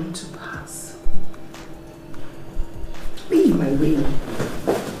 I want to pass. Leave my way.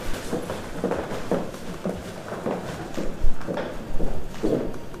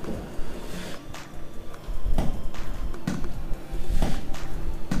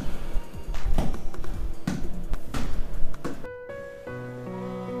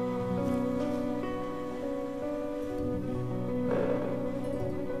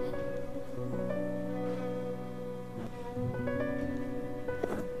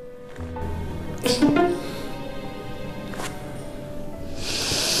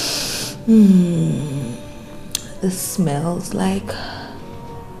 This smells like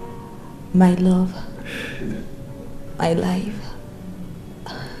my love, my life,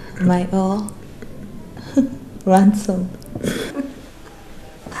 my all. Ransom.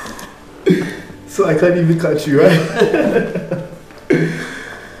 So I can't even catch you, right?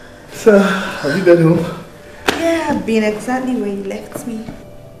 So, have you been home? Yeah, I've been exactly where you left me.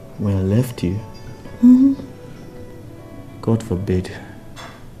 Where I left you? God forbid.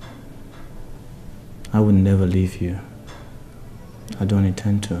 I would never leave you. I don't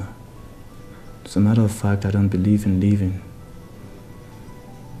intend to. As a matter of fact, I don't believe in leaving.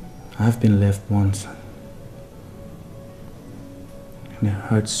 I've been left once. And it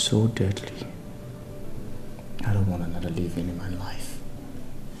hurts so deadly. I don't want another leaving in my life.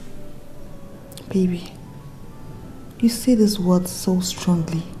 Baby, you say these words so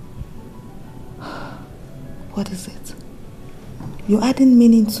strongly. What is it? You're adding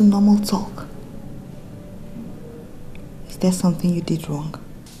meaning to normal talk. Is there something you did wrong?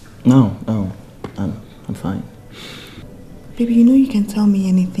 No, I'm fine. Baby, you know you can tell me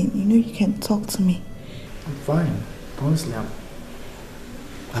anything. You know you can talk to me. I'm fine. Honestly,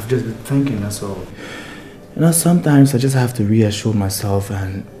 I've just been thinking, that's all. You know, sometimes I just have to reassure myself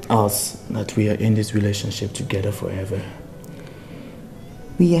and us that we are in this relationship together forever.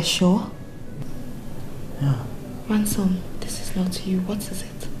 Reassure? Yeah. Ransom, this is not you. What is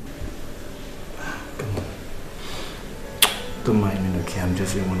it? Come on. Don't mind me, okay? I'm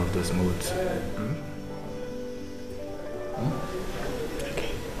just in one of those moods.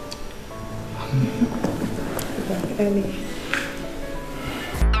 Okay. Early.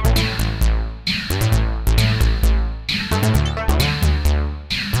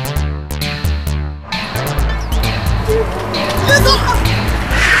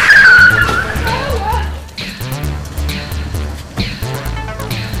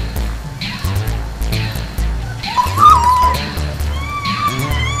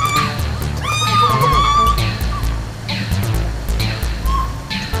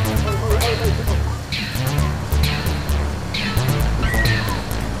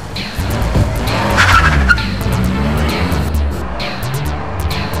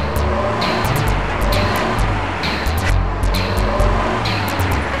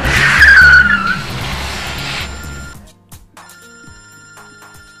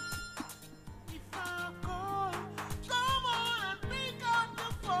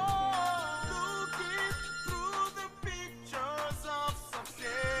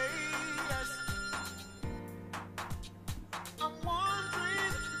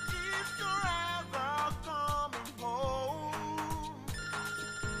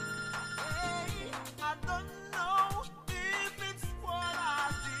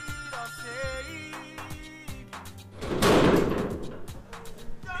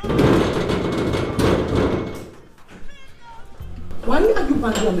 Why are you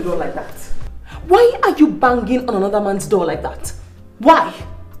banging on the door like that? Why are you banging on another man's door like that? Why?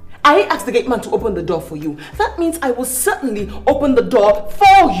 I asked the gate man to open the door for you. That means I will certainly open the door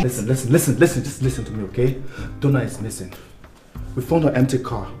for you. Listen, just listen to me, okay? Donna is missing. We found her empty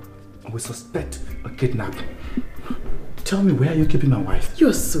car and we suspect a kidnap. Tell me, where are you keeping my wife?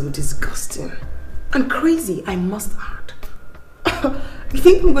 You're so disgusting and crazy, I must add. You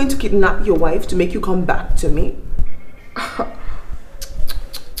think I'm going to kidnap your wife to make you come back to me? Of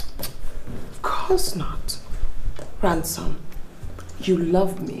course not. Ransom, you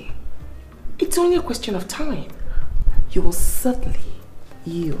love me. It's only a question of time. You will certainly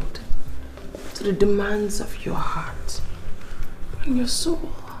yield to the demands of your heart and your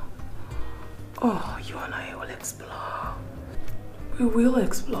soul. Oh, you and I will explore. We will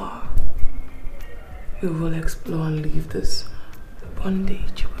explore. We will explore and leave this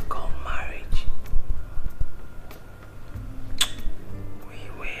bondage we call marriage. We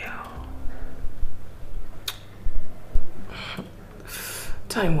will.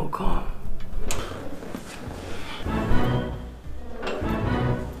 Time will come.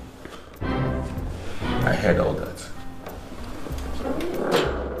 I heard all that.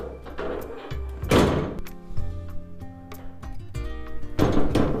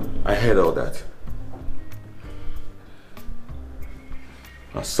 I heard all that.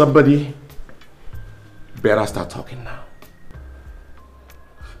 Now somebody better start talking now.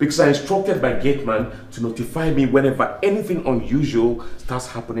 Because I instructed my gate man to notify me whenever anything unusual starts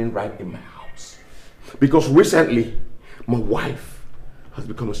happening right in my house. Because recently, my wife has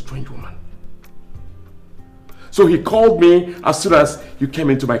become a strange woman. So he called me as soon as you came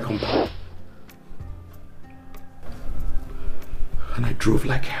into my compound. And I drove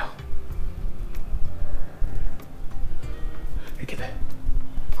like hell. Look at that.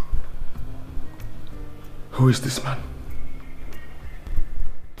 Who is this man?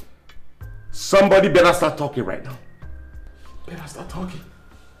 Somebody better start talking right now. Better start talking.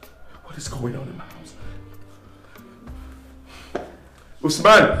 What is going on in my house?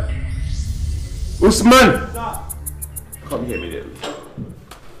 Usman! Usman! Stop. Come here immediately.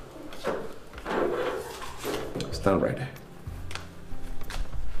 Stand right there.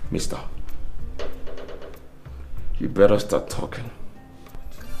 Mister, you better start talking.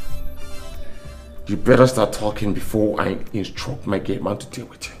 You better start talking before I instruct my gate man to deal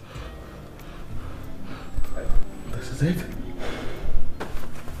with you. This is it.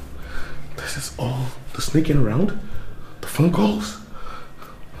 This is all the sneaking around, the phone calls,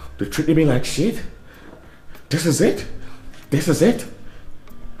 the treating me like shit. This is it. This is it.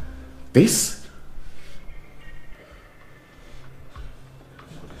 This.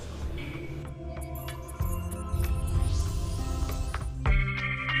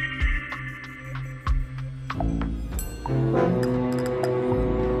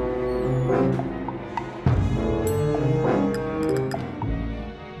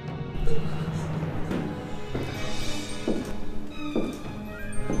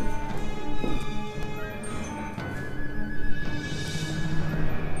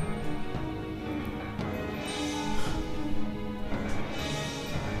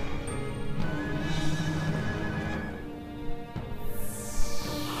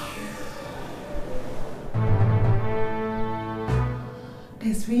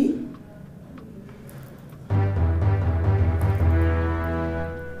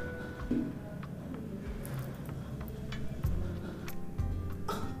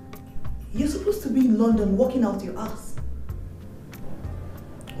 You're supposed to be in London walking out your ass.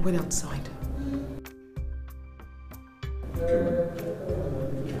 Wait outside.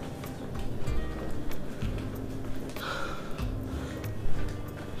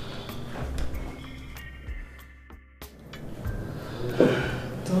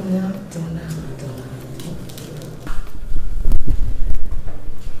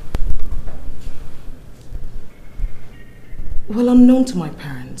 Well, unknown to my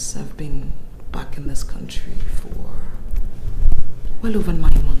parents, I've been back in this country for well over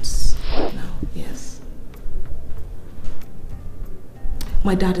 9 months now, yes.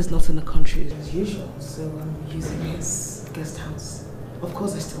 My dad is not in the country as usual, so I'm using his guest house. Of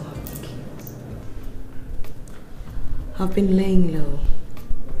course, I still have the keys. I've been laying low,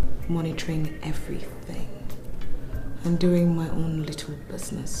 monitoring everything, and doing my own little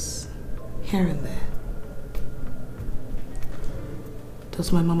business here and there.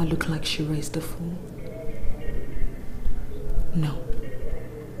 Does my mama look like she raised a fool? No.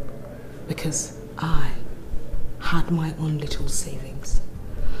 Because I had my own little savings.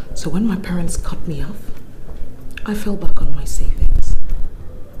 So when my parents cut me off, I fell back on my savings.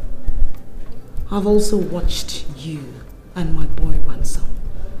 I've also watched you and my boy Ransom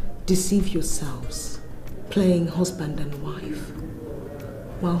deceive yourselves, playing husband and wife,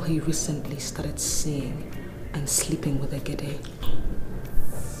 while he recently started seeing and sleeping with a gede.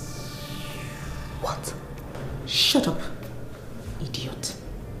 What? Shut up, idiot.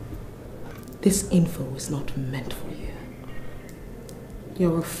 This info is not meant for you.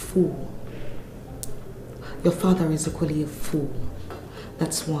 You're a fool. Your father is equally a fool.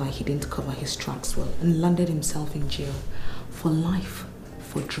 That's why he didn't cover his tracks well and landed himself in jail for life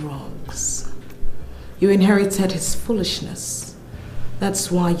for drugs. You inherited his foolishness. That's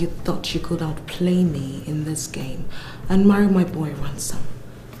why you thought you could outplay me in this game and marry my boy Ransom.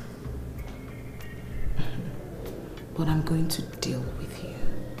 But I'm going to deal with you.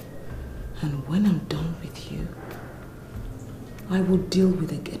 And when I'm done with you, I will deal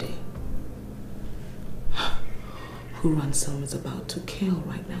with Egede, who Ransom is about to kill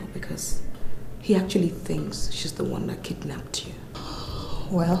right now because he actually thinks she's the one that kidnapped you.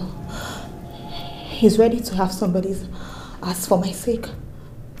 Well, he's ready to have somebody's ass for my sake.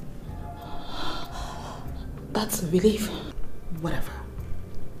 That's a relief. Whatever.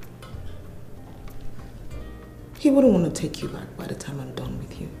 He wouldn't want to take you back by the time I'm done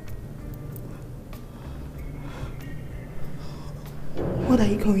with you. What are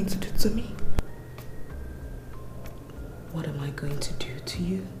you going to do to me? What am I going to do to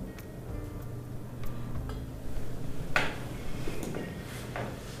you?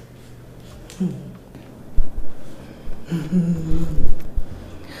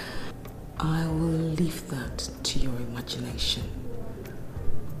 I will leave that to your imagination,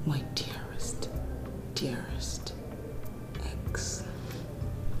 my dearest, dearest ex.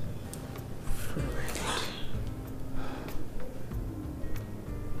 Fred.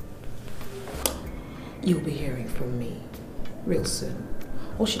 You'll be hearing from me real soon.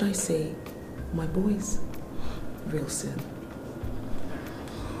 Or should I say, my boys, real soon.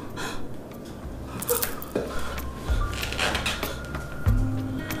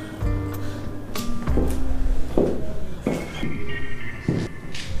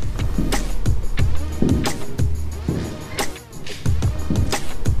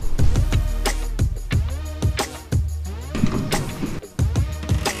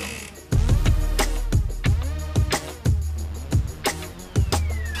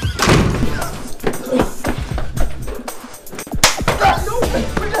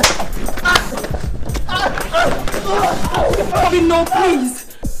 No, please.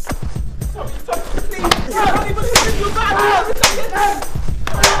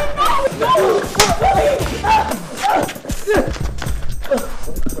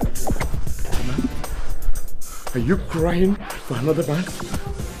 Are you crying for another man?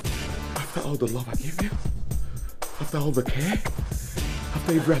 After all the love I gave you? After all the care?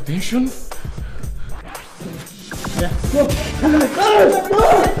 After every attention? Yeah.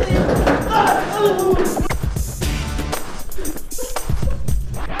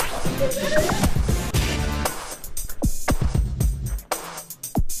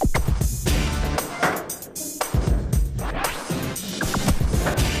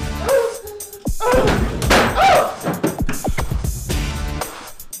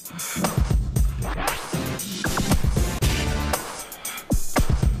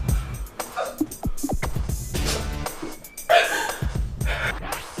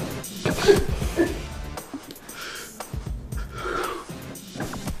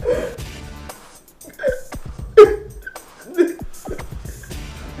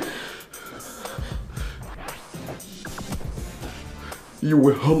 You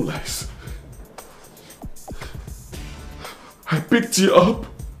were homeless. I picked you up.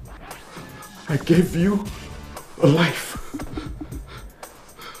 I gave you a life.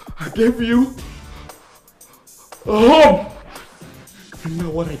 I gave you a home. And now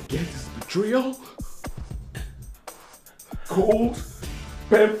what I get is betrayal. Cold,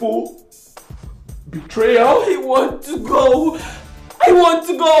 painful betrayal. I want to go. I want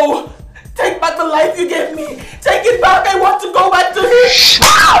to go. Take back the life you gave me. Take it back. I want to go back to him.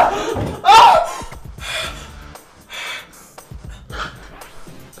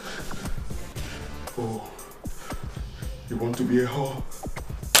 Oh, you want to be a whore?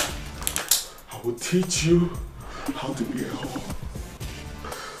 I will teach you how to be a whore.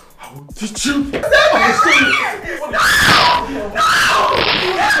 I will teach you.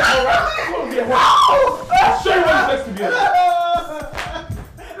 I'll show you what it's best to be a whore.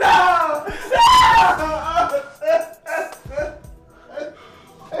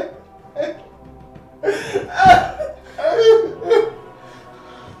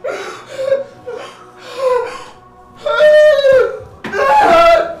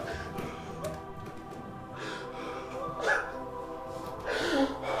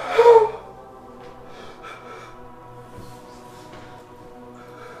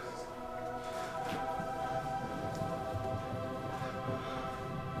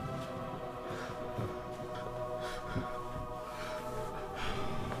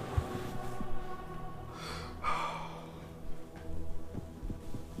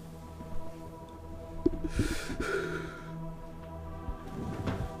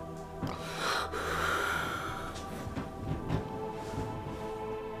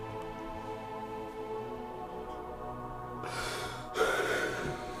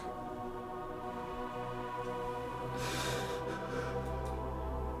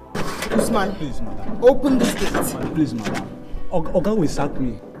 Usman, please, madam. Open this gate. Madam, please, madam. Oga will sack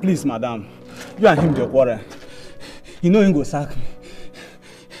me. Please, madam. You and him, the quarrel. You know he will sack me.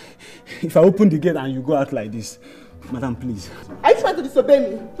 If I open the gate and you go out like this, madam, please. Are you trying to disobey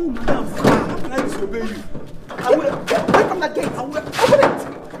me? No, madam. How can I disobey you? I will get away from that gate. I will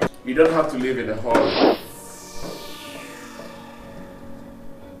open it. You don't have to live in a hall.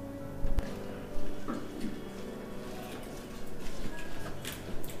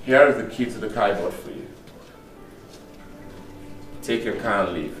 Here is the key to the cupboard for you. Take your car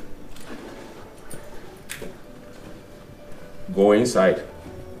and leave. Go inside.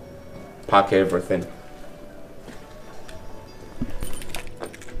 Pack everything.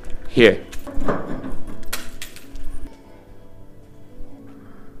 Here.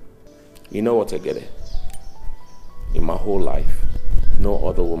 You know what I get it? In my whole life, no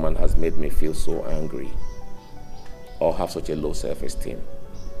other woman has made me feel so angry or have such a low self-esteem.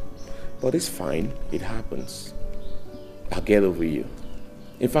 But it's fine, it happens. I'll get over you.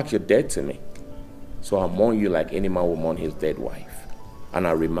 In fact, you're dead to me. So I'll mourn you like any man will mourn his dead wife. And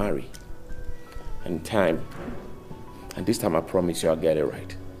I'll remarry. In time. And this time I promise you I'll get it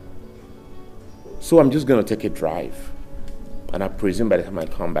right. So I'm just going to take a drive. And I presume by the time I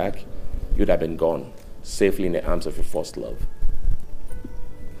come back, you'd have been gone, safely in the arms of your first love.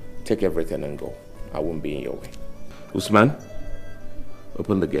 Take everything and go. I won't be in your way. Usman,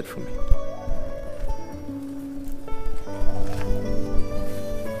 open the gate for me.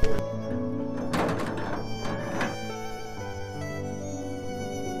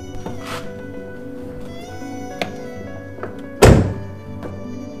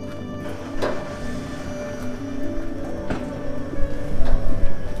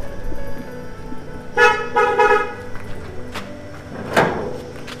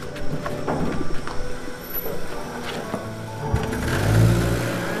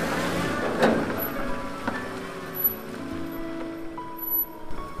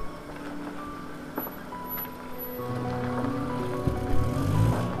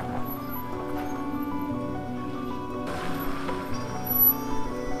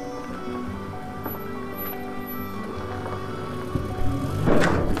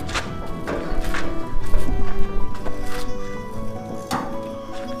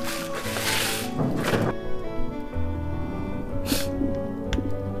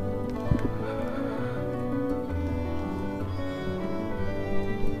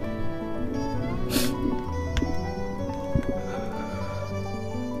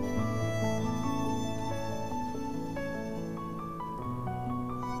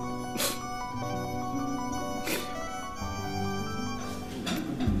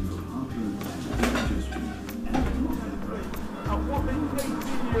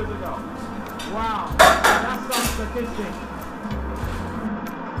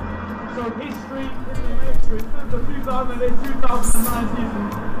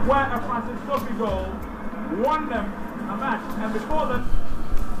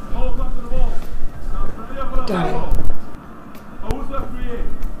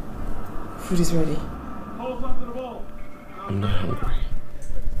 Food is ready. I'm not hungry.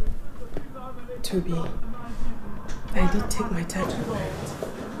 Toby, I did take my time to prepare it.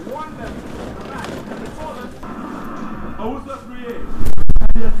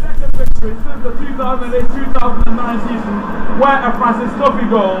 The second victory since the 2008-2009 season, where a Francis Trophy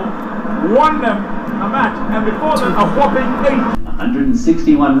goal won them a match, and before them a whopping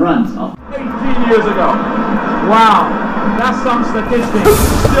 161 runs off 18 years ago. Wow. That's some statistics.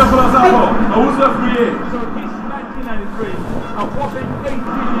 So this 1993, a whopping 18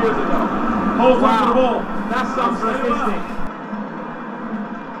 years ago. Hold on to the ball. That's some statistics.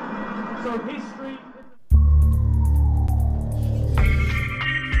 So history.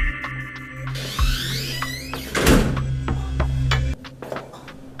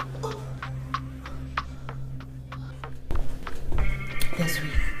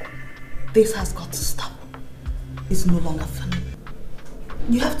 Desiree, this has got to stop. It's no longer funny.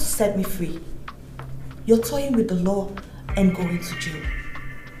 You have to set me free. You're toying with the law and going to jail.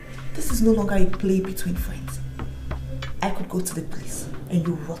 This is no longer a play between friends. I could go to the police and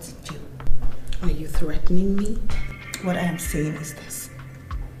you rot in jail. Are you threatening me? What I am saying is this.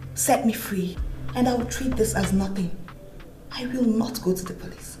 Set me free and I will treat this as nothing. I will not go to the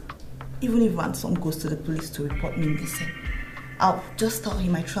police. Even if Ransom goes to the police to report me missing, I'll just tell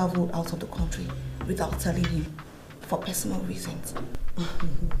him I traveled out of the country without telling him for personal reasons.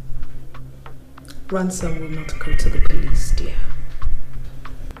 Ransom will not go to the police, dear.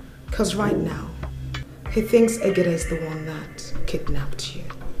 Because right now, he thinks Egede is the one that kidnapped you.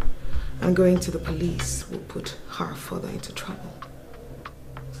 And going to the police will put her further into trouble.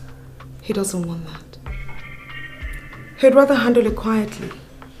 He doesn't want that. He'd rather handle it quietly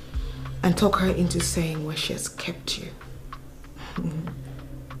and talk her into saying where she has kept you.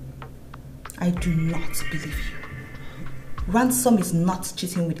 I do not believe you. Ransom is not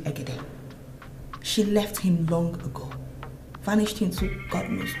cheating with Egede. She left him long ago. Vanished into God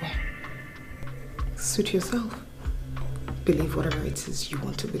knows where. Suit yourself. Believe whatever it is you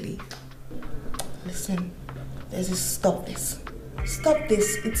want to believe. Listen, stop this. Stop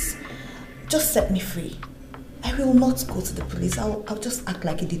this. It's just set me free. I will not go to the police. I'll just act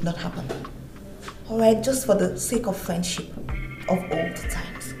like it did not happen. Alright, just for the sake of friendship of old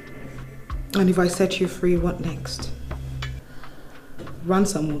times. And if I set you free, what next?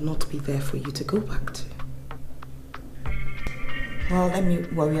 Ransom will not be there for you to go back to. Well, let me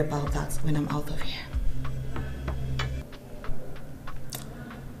worry about that when I'm out of here.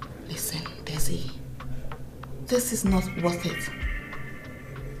 Listen, Desi, this is not worth it.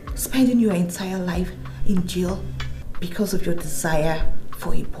 Spending your entire life in jail because of your desire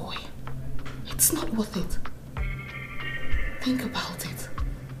for a boy. It's not worth it. Think about it.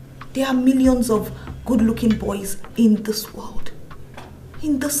 There are millions of good-looking boys in this world,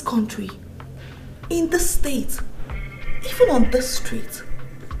 in this country. in this state, even on this street.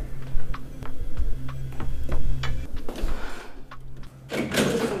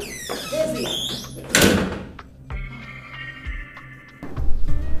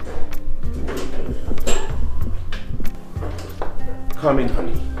 Come in,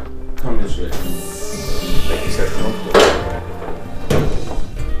 honey. Come in straight. Like you said, comfortable.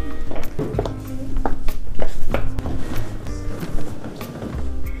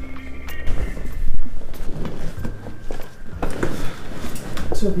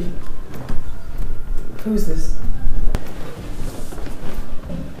 Toby, who is this?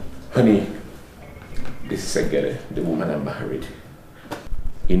 Honey, this is Egede, the woman I married.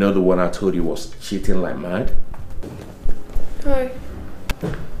 You know the one I told you was cheating like mad? Hi.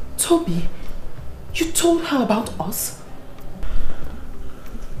 Toby, you told her about us?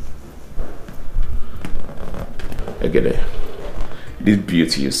 Egede, this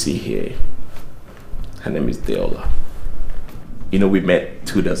beauty you see here, her name is NUELLA. You know, we met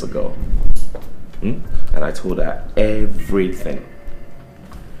 2 days ago. And I told her everything.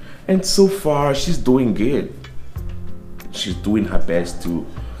 And so far, she's doing good. She's doing her best to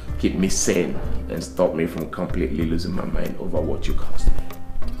keep me sane and stop me from completely losing my mind over what you caused me.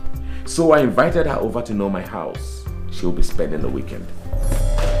 So I invited her over to know my house. She'll be spending the weekend.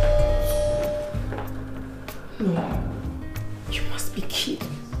 No, you must be kidding.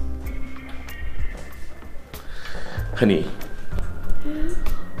 Honey,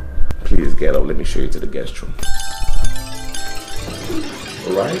 please get up, let me show you to the guest room.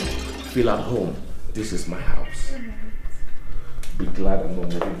 Alright? Feel at home. This is my house. Be glad I'm not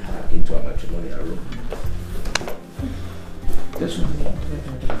moving her into a matrimonial room. This one.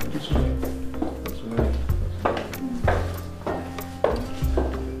 This one. This one.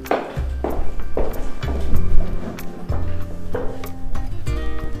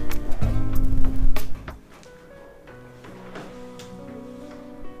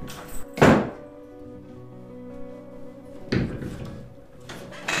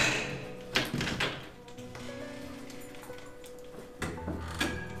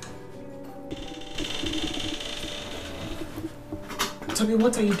 Toby,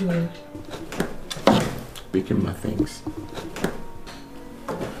 what are you doing? Picking my things.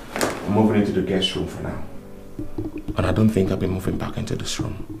 I'm moving into the guest room for now. And I don't think I'll be moving back into this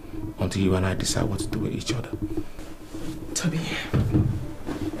room until you and I decide what to do with each other. Toby,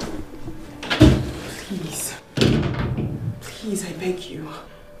 please. Please, I beg you.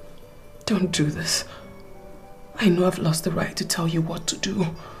 Don't do this. I know I've lost the right to tell you what to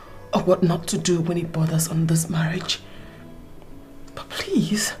do or what not to do when it borders on this marriage. But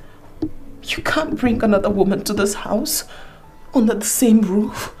please, you can't bring another woman to this house under the same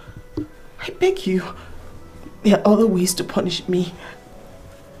roof. I beg you. There are other ways to punish me.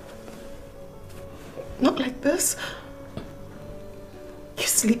 Not like this. You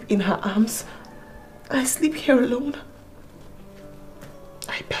sleep in her arms. I sleep here alone.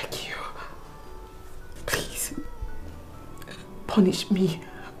 I beg you. Please. Punish me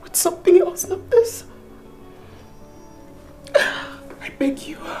with something else, not this. I beg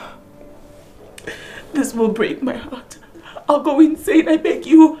you. This will break my heart. I'll go insane. I beg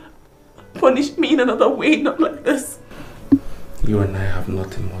you. Punish me in another way, not like this. You and I have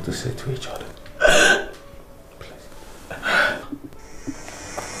nothing more to say to each other.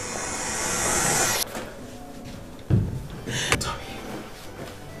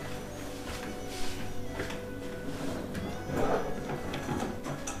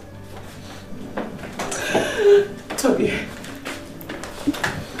 Toby.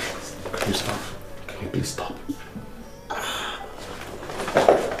 Can you stop? Can you please stop?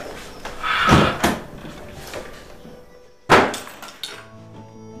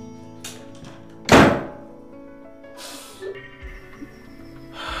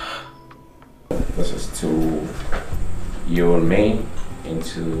 This is to you and me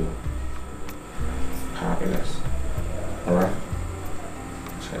into happiness. Alright?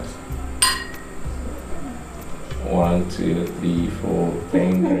 Cheers. 1, 2, 3, 4,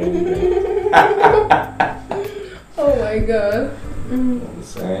 bang, bang, bang. Oh my god. What I'm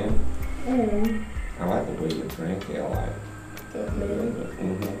saying? I like the way you drink it, I like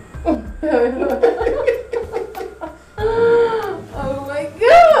Oh my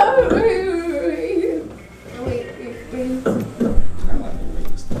god! Wait. I like the way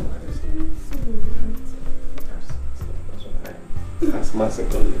you stuff like this. That's my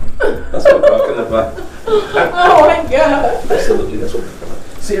second. That's what I'm talking about. Oh my god! Absolutely, that's what I'm talking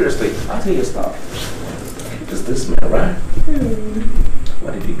about. Seriously, I'll tell you stuff. It's this man, right?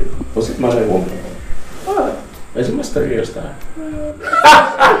 What did he do? Was it my woman? What? Is it my stereo star?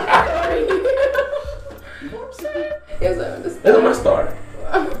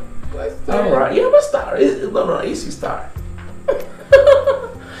 No, easy start.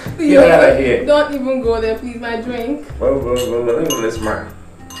 Get out of here. Don't even go there, please. My drink. Well, it's mine.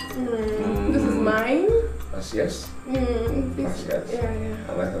 This is mine? That's yes. That's yes. Yeah.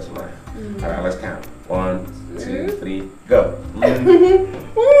 I like that's mine. Alright, let's count. 1, 2, 3, go. I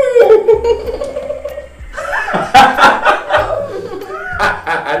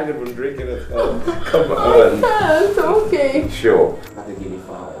didn't even drink it at all. Come on. It's okay. Sure. I can give you 5.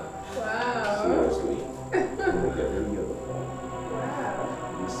 Wow. Seriously. I'm gonna get rid of you. Wow.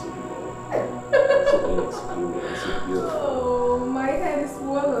 You're so inexperienced. You're beautiful. Oh, my head is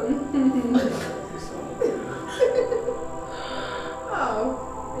swollen. Oh,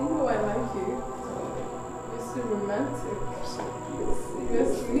 you know I like you. You're so romantic.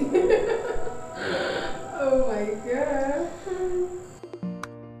 Seriously. Oh my god.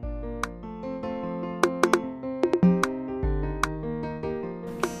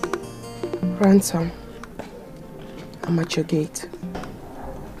 Ransom, I'm at your gate.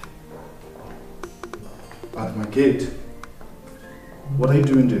 At my gate? What are you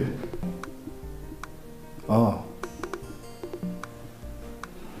doing there? Oh.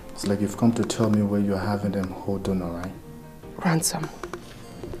 It's like you've come to tell me where you're having them hold Donna, right? Ransom,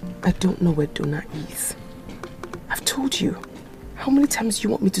 I don't know where Donna is. I've told you. How many times do you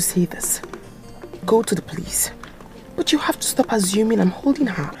want me to say this? Go to the police. But you have to stop assuming I'm holding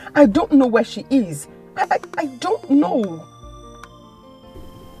her. I don't know where she is. I don't know.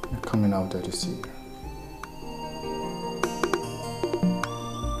 You're coming out there to see her.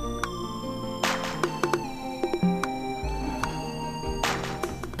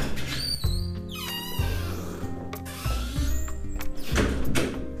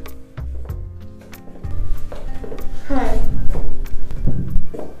 Hi.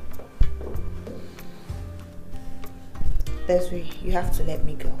 Desiree, you have to let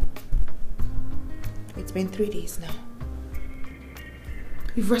me go. It's been 3 days now.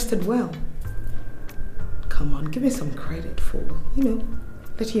 You've rested well. Come on, give me some credit for,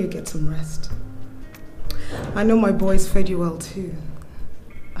 letting you get some rest. I know my boys fed you well too.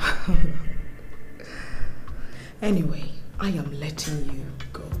 Anyway, I am letting you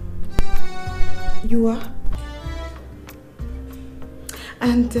go. You are?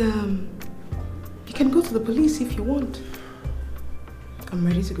 And you can go to the police if you want. I'm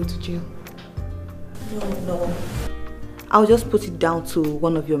ready to go to jail. No. I'll just put it down to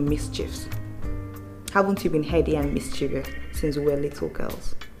one of your mischiefs. Haven't you been heady and mischievous since we were little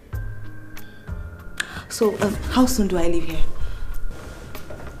girls? So, how soon do I leave here?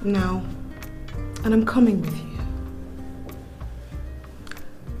 Now. And I'm coming with you.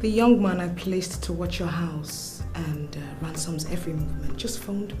 The young man I placed to watch your house and Ransom's every movement just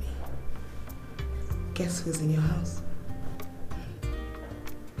phoned me. Guess who's in your house?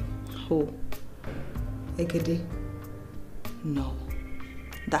 Who? Egede. No,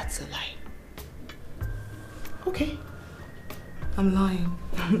 that's a lie. Okay, I'm lying.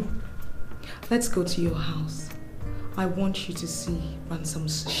 Let's go to your house. I want you to see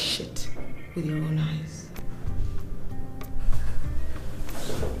Ransom's shit with your own eyes.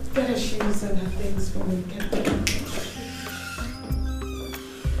 Get her shoes and her things for me. Get her.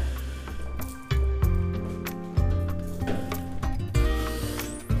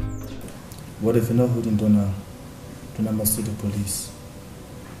 What if you're not holding Donna? Donna must see the police.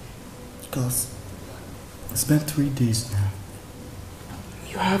 Because it's been 3 days now.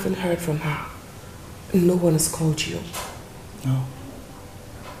 You haven't heard from her. No one has called you. No.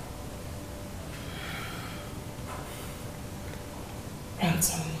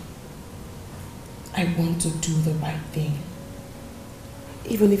 Ransom, I want to do the right thing.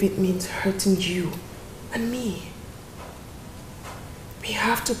 Even if it means hurting you and me. We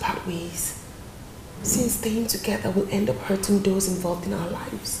have to part ways. Since staying together will end up hurting those involved in our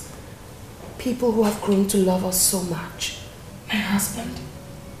lives. People who have grown to love us so much. My husband,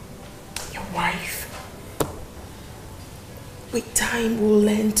 your wife. With time, we'll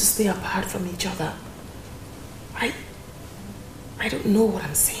learn to stay apart from each other. I don't know what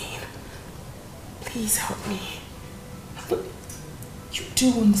I'm saying. Please help me. But you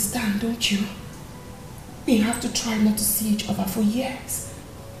do understand, don't you? We have to try not to see each other for years.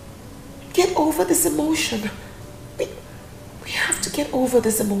 Get over this emotion. We have to get over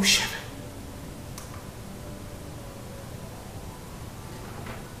this emotion.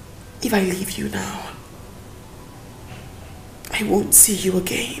 If I leave you now, I won't see you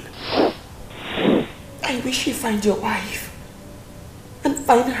again. I wish you find your wife and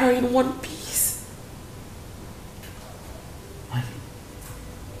find her in one piece. Are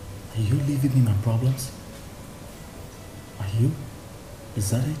you leaving me my problems? Are you? Is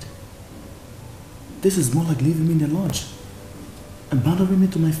that it? This is more like leaving me in the lodge. Abandoning me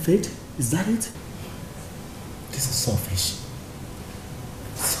to my fate? Is that it? This is selfish.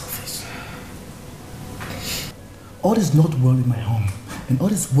 Selfish. All is not well in my home. And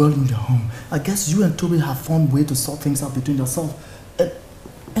all is well in your home. I guess you and Toby have found a way to sort things out between yourselves.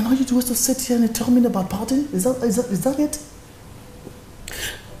 And all you do is to sit here and tell me about parting? Is that it?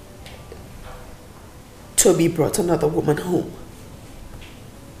 Toby brought another woman home.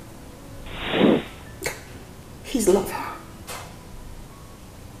 He's loved her.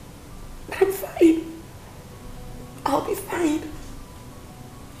 But I'm fine. I'll be fine.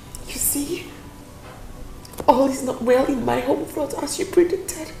 You see, all is not well in my home front as you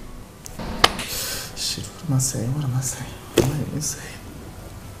predicted. Shit, what am I saying? What am I saying? What am I even saying?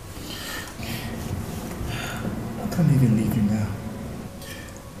 I can't even leave you now.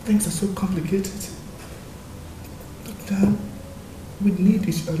 Things are so complicated. But now, we need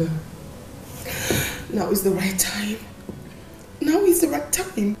each other. Now is the right time. Now is the right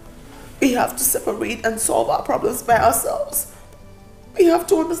time. We have to separate and solve our problems by ourselves. We have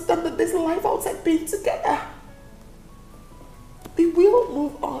to understand that there's life outside being together. We will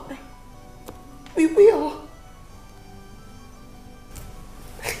move on. We will.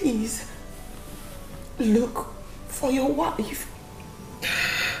 Please, look for your wife.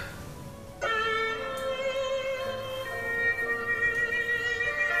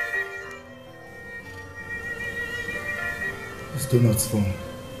 It's Donut's phone.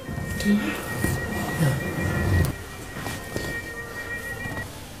 Donut? Yeah.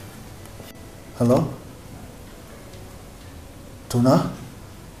 Hello? Tuna?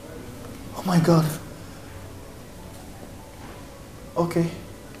 Oh my God. Okay.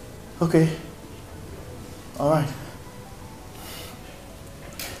 Okay. All right.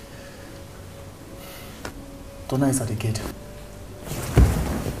 Tuna is at the gate.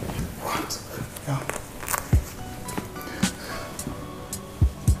 What? Yeah.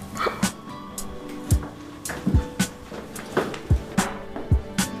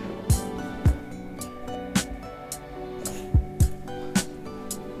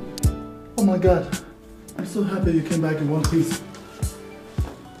 Oh my God, I'm so happy you came back in one piece.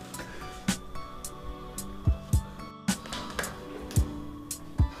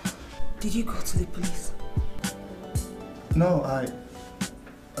 Did you go to the police? No, I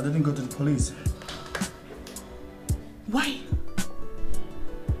didn't go to the police. Why?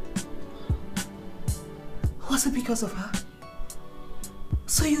 Was it because of her?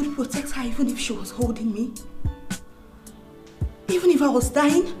 So you'd protect her even if she was holding me? Even if I was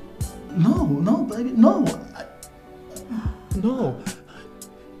dying? No, baby, no. No.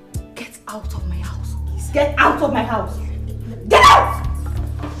 Get out of my house. Get out of my house. Get out!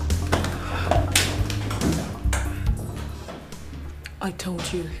 I told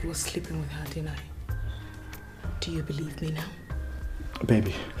you he was sleeping with her, didn't I? Do you believe me now?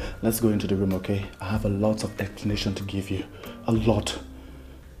 Baby, let's go into the room, okay? I have a lot of explanation to give you. A lot.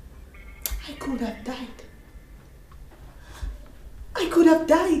 I could have died. I could have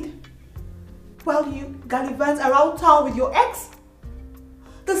died. While you gallivant around town with your ex.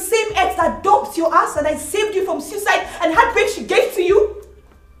 The same ex that dumped your ass and I saved you from suicide and heartbreak she gave to you.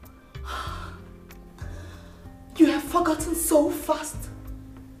 You have forgotten so fast.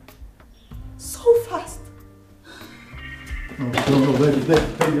 So fast. No, baby, listen.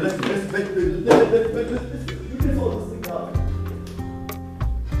 You can hold this thing out.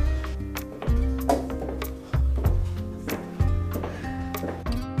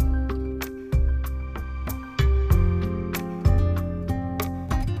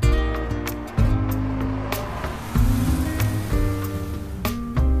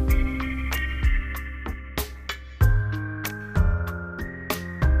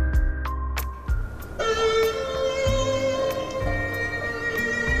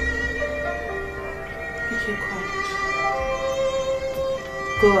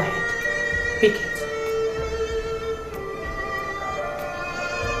 Go ahead. Pick it.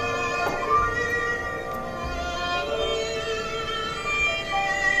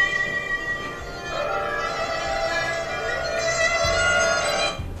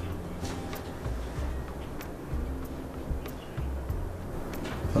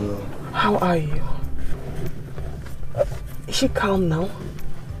 Hello. How are you? Is she calm now?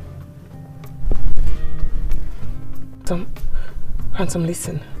 Handsome,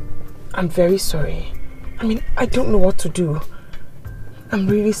 listen. I'm very sorry. I mean, I don't know what to do. I'm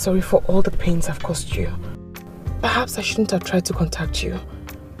really sorry for all the pains I've caused you. Perhaps I shouldn't have tried to contact you.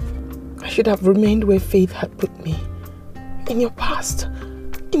 I should have remained where Faith had put me. In your past.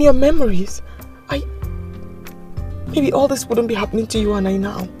 In your memories. Maybe all this wouldn't be happening to you and I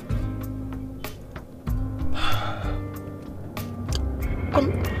now.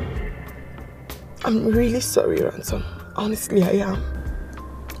 I'm really sorry, Ransom. Honestly, I am.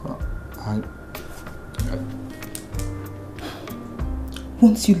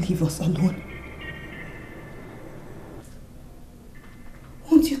 Won't you leave us alone?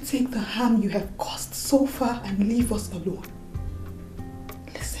 Won't you take the harm you have caused so far and leave us alone?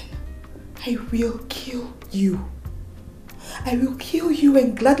 Listen, I will kill you. I will kill you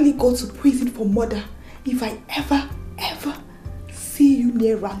and gladly go to prison for murder if I ever see you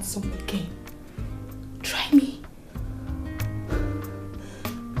near Ransom again. Try me.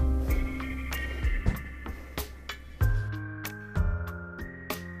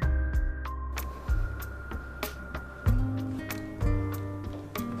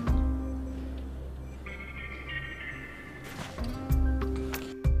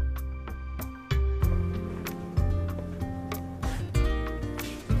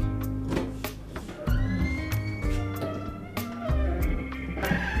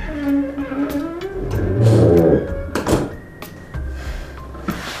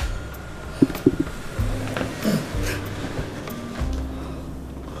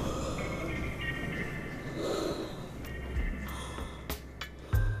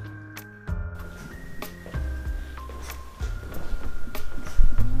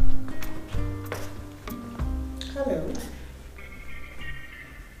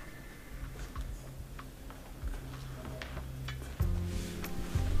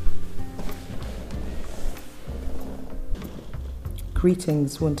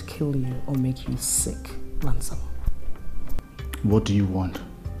 Greetings won't kill you or make you sick, Ransom. What do you want?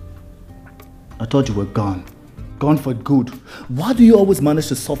 I thought you were gone. Gone for good. Why do you always manage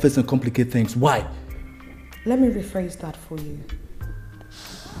to surface and complicate things? Why? Let me rephrase that for you.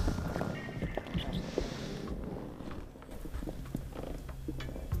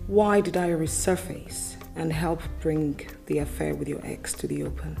 Why did I resurface and help bring the affair with your ex to the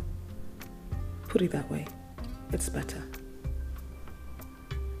open? Put it that way. It's better.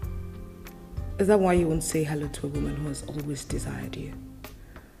 Is that why you won't say hello to a woman who has always desired you?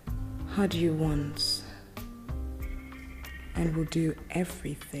 Had you once and will do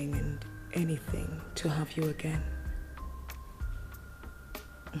everything and anything to have you again?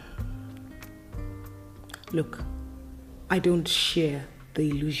 Look, I don't share the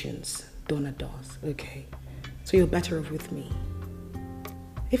illusions Donna does, okay? So you're better off with me.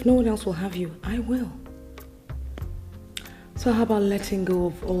 If no one else will have you, I will. So how about letting go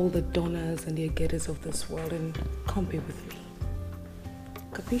of all the Donnas and the Agetas of this world and come be with me?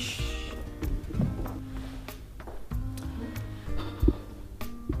 Capiche?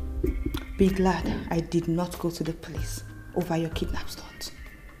 Be glad I did not go to the police over your kidnap stunt.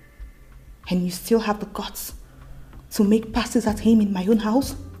 And you still have the guts to make passes at him in my own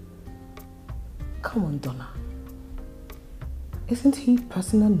house? Come on, Donna. Isn't he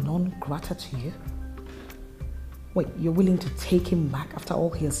persona non grata to you? Wait, you're willing to take him back after all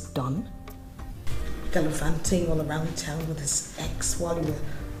he has done? Gallivanting all around town with his ex while you were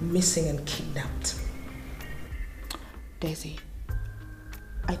missing and kidnapped. Daisy,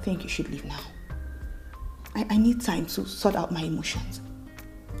 I think you should leave now. I need time to sort out my emotions.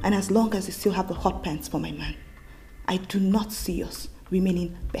 And as long as you still have the hot pants for my man, I do not see us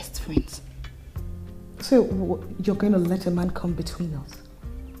remaining best friends. So you're going to let a man come between us?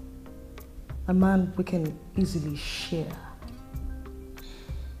 A man we can easily share.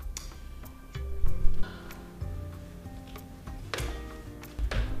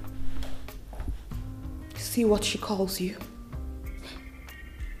 See what she calls you?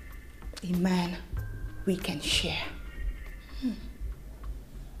 A man we can share.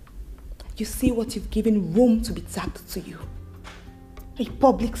 You see what you've given room to be tagged to you? A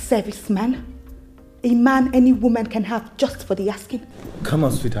public service man? A man any woman can have just for the asking? Come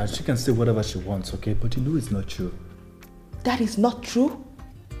on, sweetheart. She can say whatever she wants, okay? But you know it's not true. That is not true?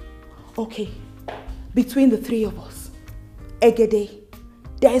 Okay. Between the three of us, Egede,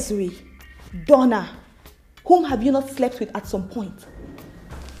 Desiree, Donna, whom have you not slept with at some point?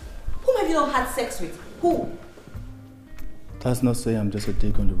 Whom have you not had sex with? Who? That's not saying I'm just a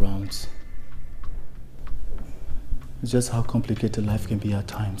dig on the rounds. It's just how complicated life can be at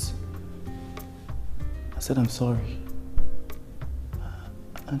times. I said I'm sorry.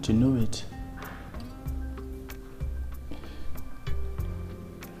 And you know it.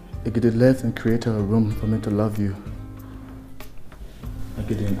 Egede left and created a room for me to love you.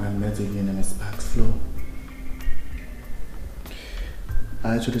 Egede and I met again and my sparks flow.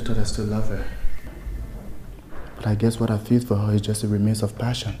 I actually thought I still love her. But I guess what I feel for her is just a remains of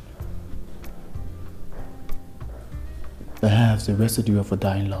passion. Perhaps the residue of a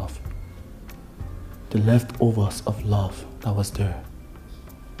dying love. The leftovers of love that was there.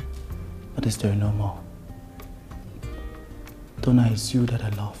 But is there no more? Donna, it's you that I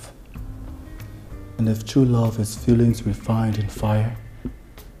love. And if true love is feelings refined in fire,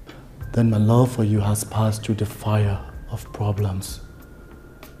 then my love for you has passed through the fire of problems.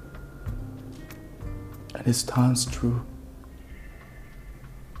 And it stands true,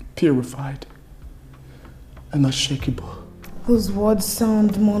 purified, and unshakable. Those words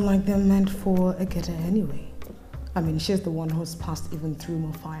sound more like they're meant for Egede anyway. I mean, she's the one who's passed even through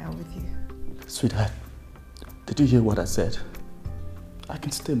more fire with you. Sweetheart, did you hear what I said? I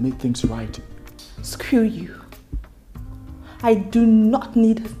can still make things right. Screw you. I do not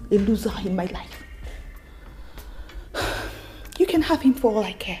need a loser in my life. You can have him for all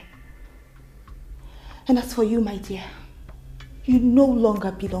I care. And as for you, my dear, you no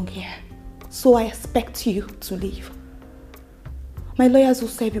longer belong here. So I expect you to leave. My lawyers will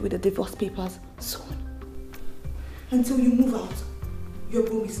serve you with the divorce papers soon. Until you move out, your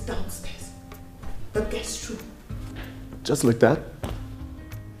room is downstairs. The guest room. Just like that?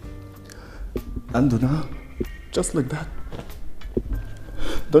 Anduna, just like that?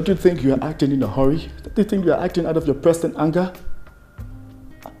 Don't you think you are acting in a hurry? Don't you think you are acting out of your present anger?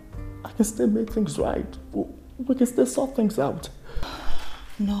 I can still make things right. We can still sort things out.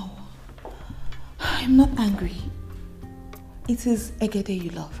 No, I'm not angry. It is Egede you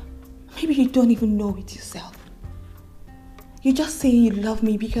love. Maybe you don't even know it yourself. You're just saying you love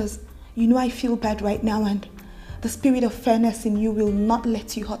me because you know I feel bad right now and the spirit of fairness in you will not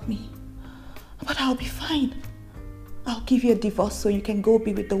let you hurt me. But I'll be fine. I'll give you a divorce so you can go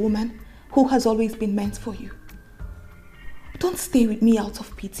be with the woman who has always been meant for you. Don't stay with me out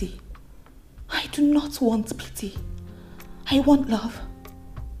of pity. I do not want pity. I want love.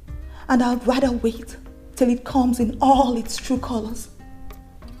 And I'd rather wait till it comes in all its true colors.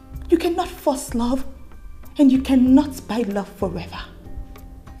 You cannot force love, and you cannot buy love forever.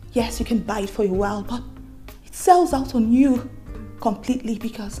 Yes, you can buy it for a while, but it sells out on you completely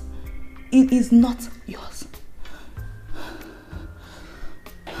because it is not yours.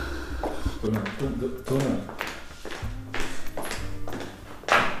 Donna.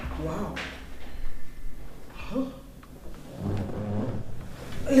 Wow. Huh?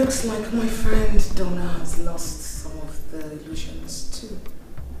 Looks like my friend Donna has lost some of the illusions too.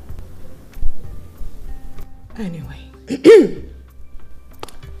 Anyway.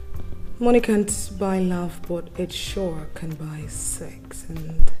 Money can't buy love, but it sure can buy sex,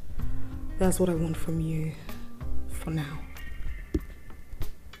 and that's what I want from you for now.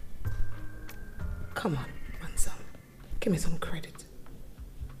 Come on, Ransom. Give me some credit.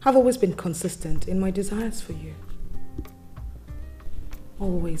 I've always been consistent in my desires for you.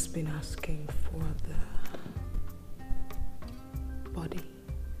 Always been asking for the body,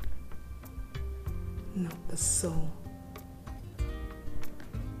 not the soul.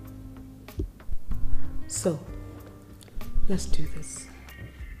 So, let's do this.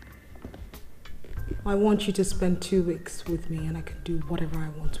 I want you to spend 2 weeks with me and I can do whatever I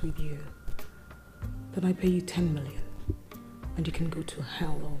want with you. Then I pay you 10 million and you can go to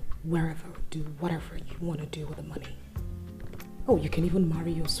hell or wherever, do whatever you want to do with the money. Oh, you can even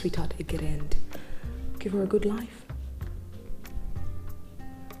marry your sweetheart Egede and give her a good life.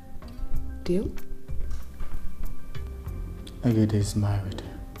 Deal? Egede is married.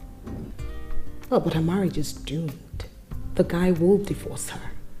 Oh, but her marriage is doomed. The guy will divorce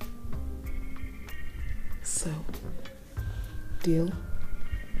her. So, deal?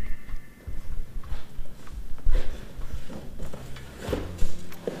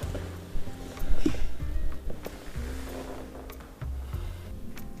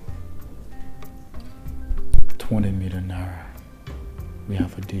 $20 million. We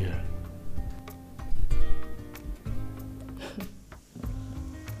have a deal.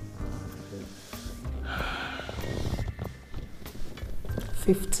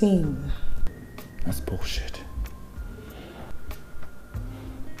 $15. That's bullshit.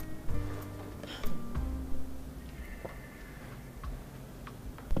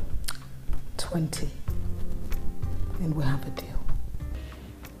 $20. And we have a deal.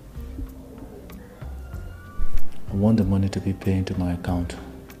 I want the money to be paid into my account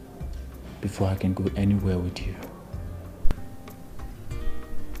before I can go anywhere with you.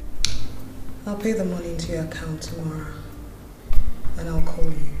 I'll pay the money into your account tomorrow. And I'll call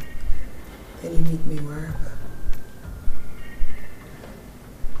you. Then you meet me wherever.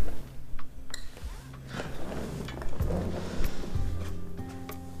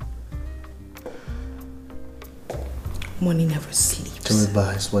 Money never sleeps. To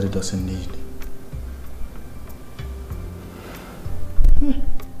revise what it doesn't need.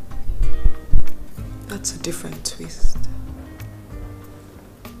 That's a different twist.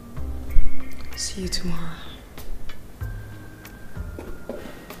 See you tomorrow.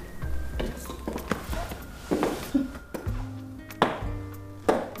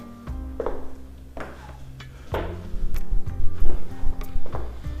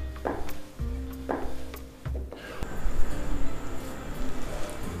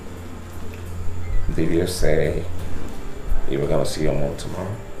 Did you say you were gonna see your mom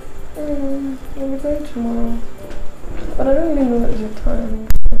tomorrow? I'll be going tomorrow. But I don't really know at your time.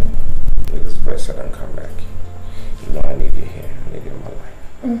 Because first I don't come back. You know I need you here. I need you in my life.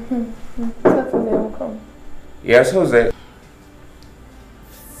 Saturday I'll come. Yes, Jose.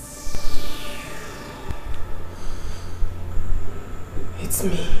 It's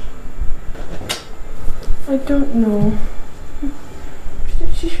me. I don't know.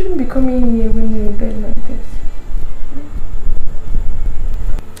 She shouldn't be coming here when you're in bed like this.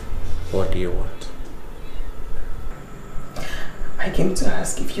 What do you want? I came to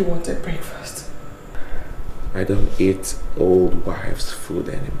ask if you wanted breakfast. I don't eat old wives' food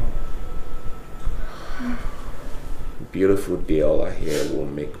anymore. Beautiful Diola here will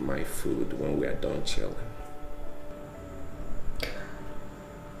make my food when we are done chilling.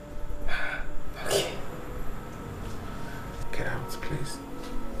 Okay. Get out, please.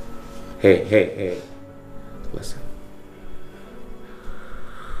 Hey. Listen.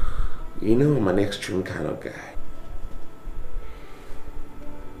 You know I'm an extreme kind of guy.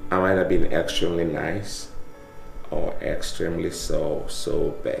 I might have been extremely nice or extremely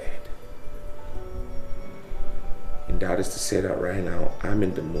so bad. And that is to say that right now I'm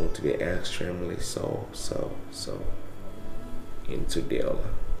in the mood to be extremely so into Diola.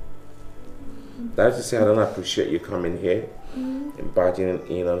 That is to say I don't appreciate you coming here and barging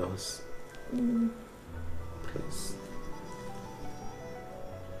in on us. Please.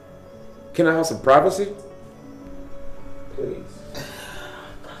 Can I have some privacy? Please.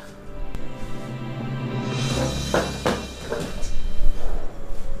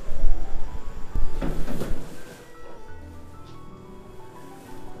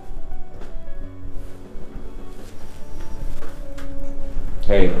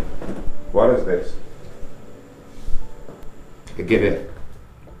 Hey, what is this? Get it.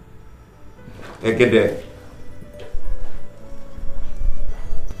 Get it.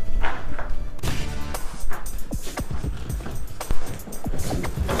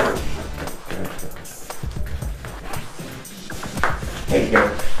 Hey, get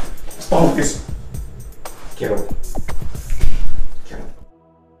up. Stop this. Get up. Get up.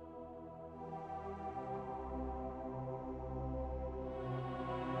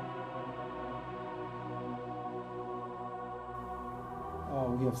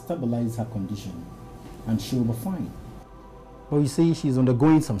 We have stabilized her condition and she will be fine. But you see, she's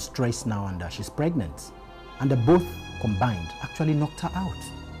undergoing some stress now and she's pregnant. And the both combined actually knocked her out.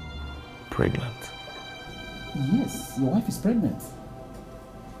 Pregnant? Yes, your wife is pregnant.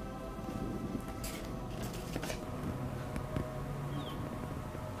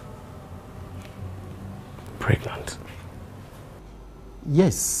 Pregnant?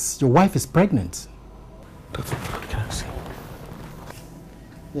 Yes, your wife is pregnant. That's what I can see.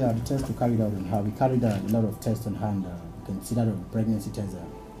 Yeah, the test we carried out on her, we carried out a lot of tests on her and we considered the pregnancy test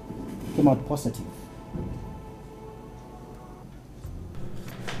came out positive.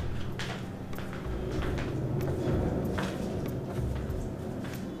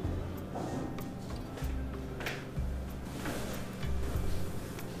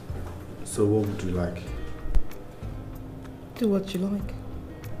 So what would you like? Do what you like.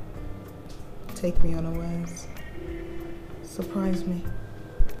 Take me unawares. Surprise me.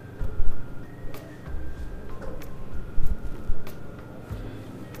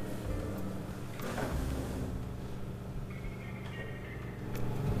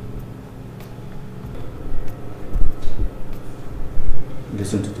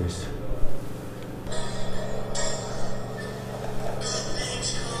 Listen to this.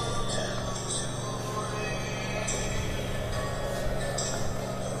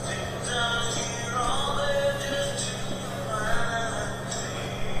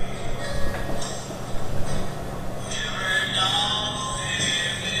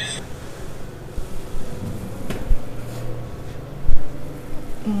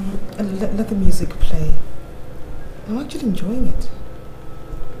 Let the music play. I'm actually enjoying it.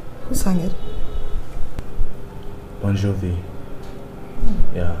 Who sang it? Bon Jovi.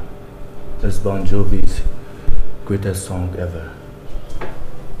 Yeah. It's Bon Jovi's greatest song ever.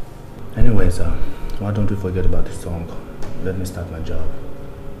 Anyways, why don't we forget about this song? Let me start my job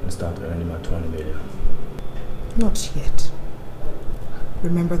and start earning my 20 million. Not yet.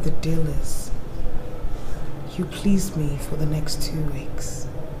 Remember, the deal is you please me for the next 2 weeks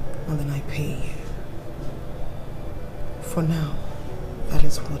and then I pay you. For now, that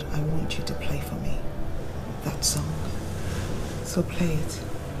is what I want you to play for me. That song. So play it.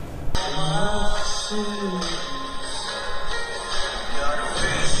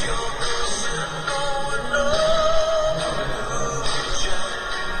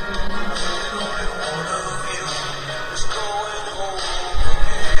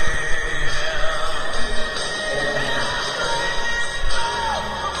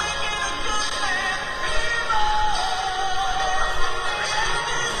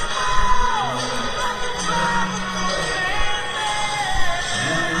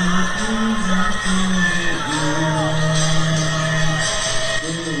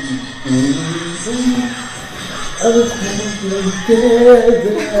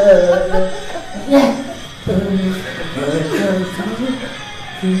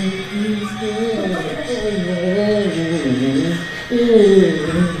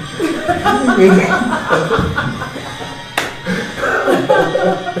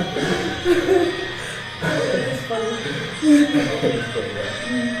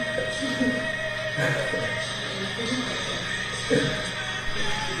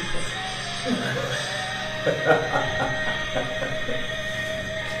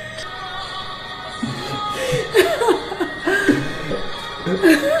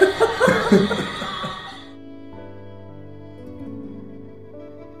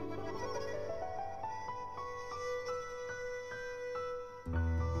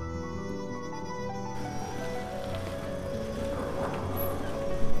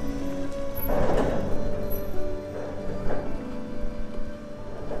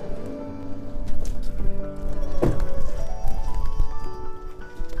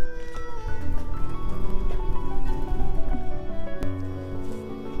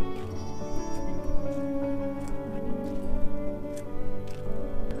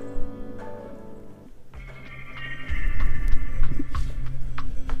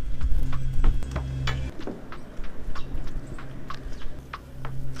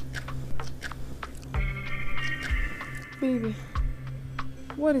 Baby,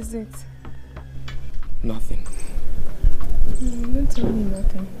 what is it? Nothing. Don't tell me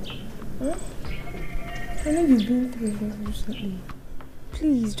nothing. Huh? I know you've been through a lot recently.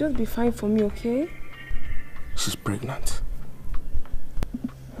 Please, just be fine for me, okay? She's pregnant.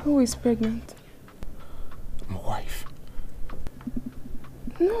 Who is pregnant? My wife.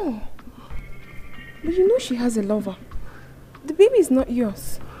 No. But you know she has a lover. The baby is not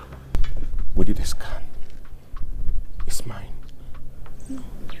yours. We did a scan. It's mine. No.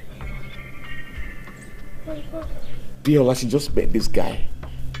 My God. Diola, she just met this guy.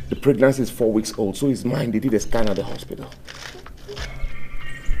 The pregnancy is 4 weeks old, so it's mine. They did a scan at the hospital.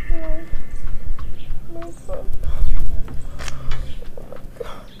 No. My God.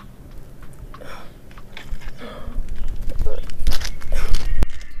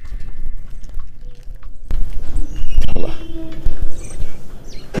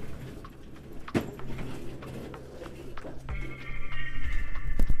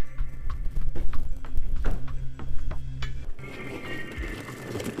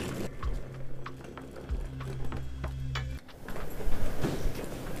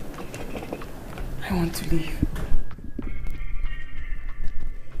 I want to leave.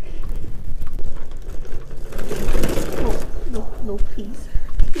 No, please.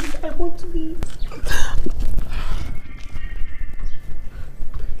 Please, I want to leave.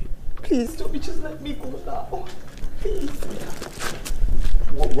 Please, don't just let me go now. Please.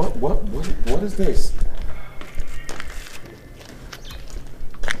 What is this?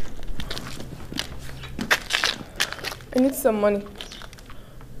 I need some money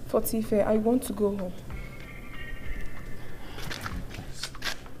for tea fare. I want to go home.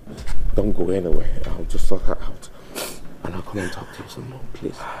 Don't go anywhere. I'll just sort her out. And I'll come and talk to you some more.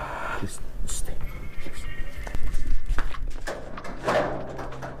 Please. Please stay. Please.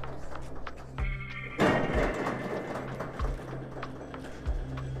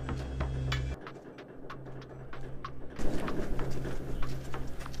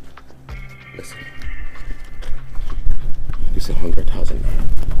 Listen. This is 100,000 naira.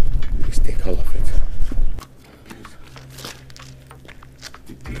 Please take all of it.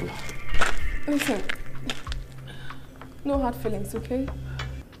 Listen. No hard feelings, okay?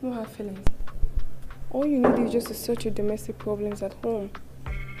 No hard feelings. All you need is just to sort your domestic problems at home.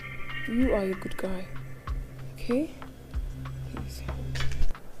 You are a good guy. Okay? Please.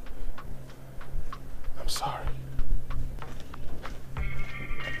 I'm sorry.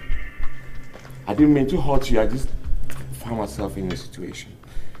 I didn't mean to hurt you. I just found myself in a situation.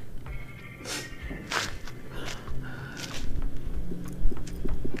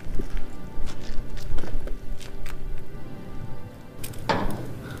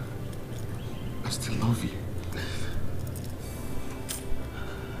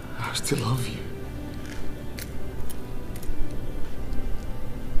 I still love you.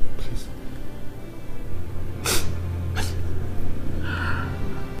 Please.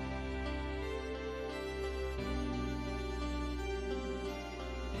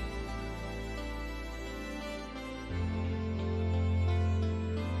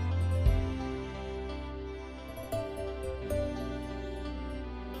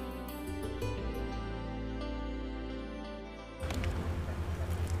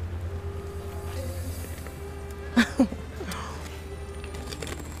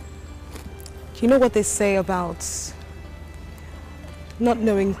 You know what they say about not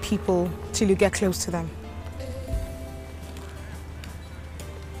knowing people till you get close to them?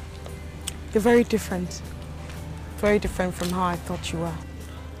 You're very different from how I thought you were.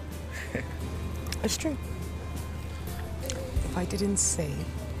 It's true. If I didn't say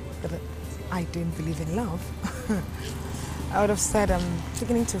that I didn't believe in love, I would have said I'm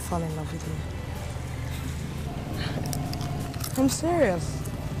beginning to fall in love with you. I'm serious.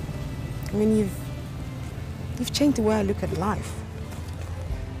 I mean, you've changed the way I look at life.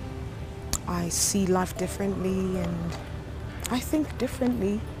 I see life differently and I think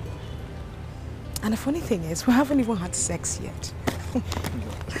differently. And the funny thing is, we haven't even had sex yet.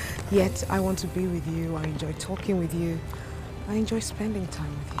 Yet, I want to be with you, I enjoy talking with you, I enjoy spending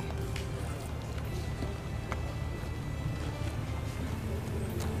time with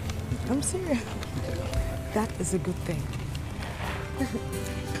you. I'm serious. That is a good thing.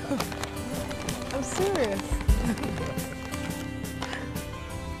 I'm serious.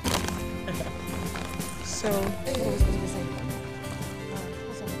 So, what was I supposed to say?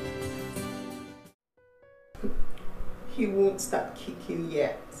 He won't start kicking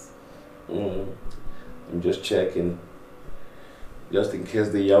yet. I'm just checking. Just in case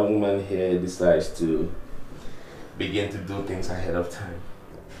the young man here decides to begin to do things ahead of time.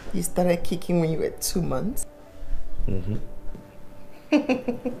 You started kicking when you were 2 months? Mm-hmm.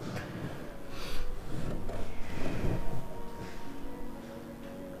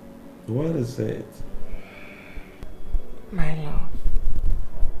 What is it? My love.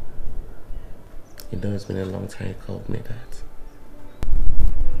 You know, it's been a long time you called me that.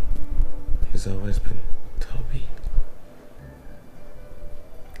 It's always been Toby.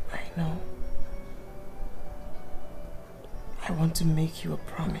 I know. I want to make you a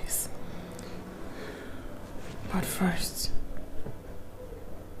promise. But first,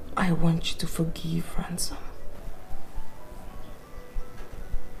 I want you to forgive Ransom.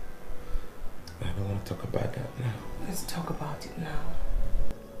 I don't want to talk about that now. Let's talk about it now.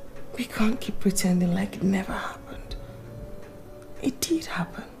 We can't keep pretending like it never happened. It did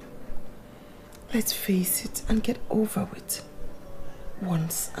happen. Let's face it and get over it.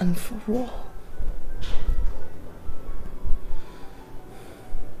 Once and for all.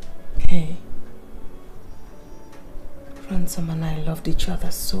 Hey. Ransom and I loved each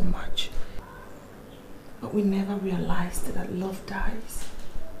other so much. But we never realized that love dies.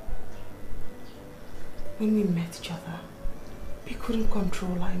 When we met each other, we couldn't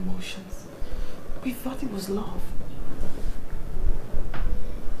control our emotions. We thought it was love.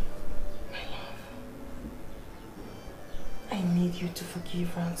 My love, I need you to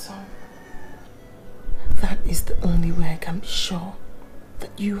forgive Ransom. That is the only way I can be sure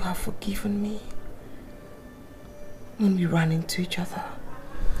that you have forgiven me. When we ran into each other,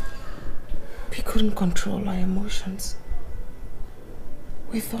 we couldn't control our emotions.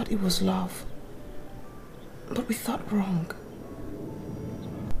 We thought it was love, but we thought wrong.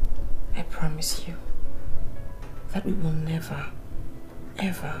 I promise you that we will never,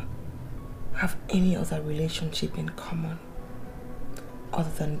 ever have any other relationship in common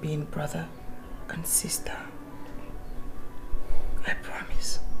other than being brother and sister. I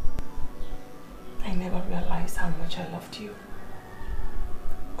promise. I never realized how much I loved you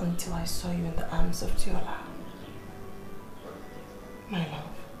until I saw you in the arms of Tiola. My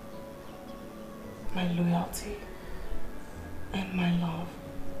love, my loyalty, and my love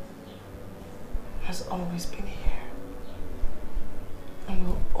has always been here and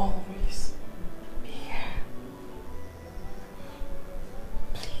will always be here.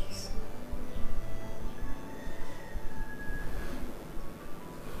 Please.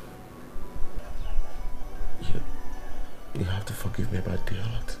 You have to forgive me about the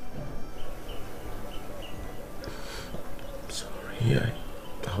lot. I'm sorry,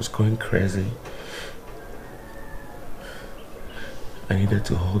 I was going crazy. I needed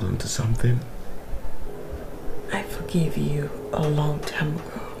to hold on to something. I forgave you a long time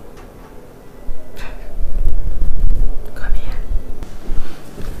ago. Come here.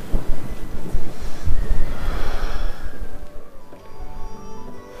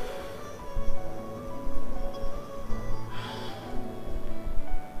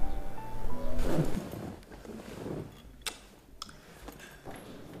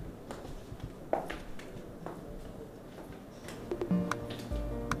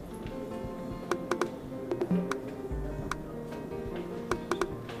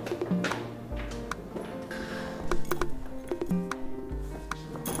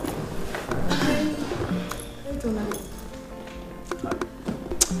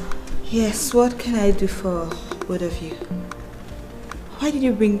 Yes, what can I do for both of you? Why did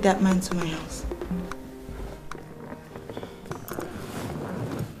you bring that man to my house?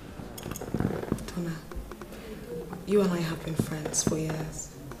 Donna, you and I have been friends for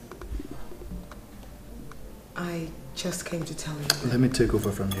years. I just came to tell you. Let me take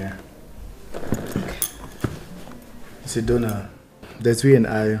over from here. Okay. See, Donna, Desiree and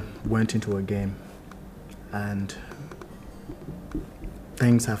I went into a game and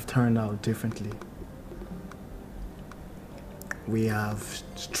things have turned out differently. We have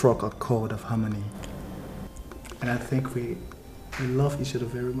struck a chord of harmony. And I think we love each other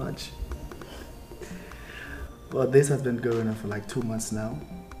very much. Well, this has been going on for like 2 months now.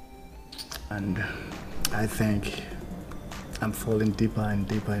 And I think I'm falling deeper and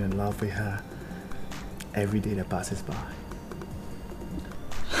deeper in love with her every day that passes by.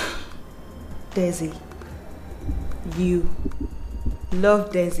 Desi, you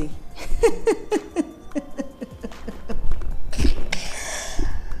love Desi.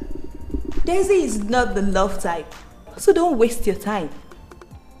 Desi is not the love type, so don't waste your time.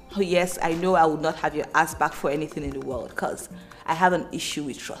 Oh yes, I know I would not have your ass back for anything in the world because I have an issue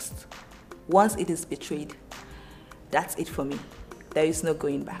with trust. Once it is betrayed, that's it for me. There is no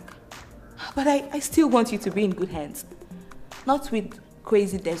going back. But I still want you to be in good hands. Not with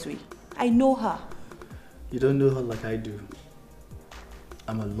crazy Desiree. I know her. You don't know her like I do.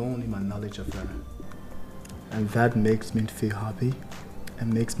 I'm alone in my knowledge of her. And that makes me feel happy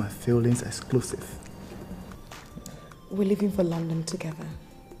and makes my feelings exclusive. We're leaving for London together.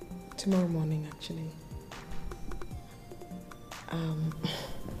 Tomorrow morning, actually.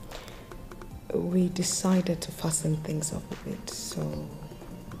 We decided to fasten things up a bit, so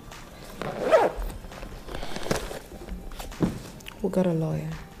we got a lawyer.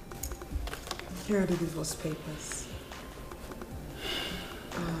 Here are the divorce papers.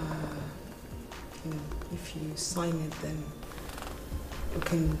 If you sign it, then we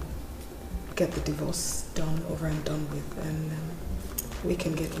can get the divorce done, over and done with, and we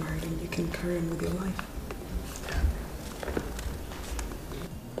can get married and you can carry on with your life.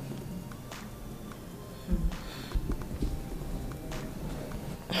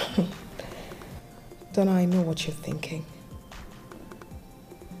 Donna, I know what you're thinking.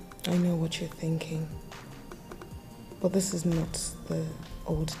 I know what you're thinking. But this is not the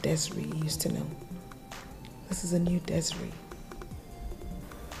old Desiree you used to know. This is a new Desiree.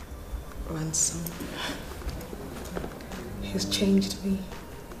 Ransom. He's changed me.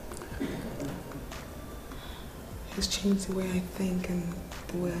 He's changed the way I think and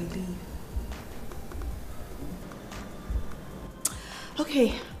the way I live.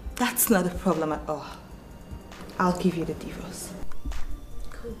 Okay, that's not a problem at all. I'll give you the divorce.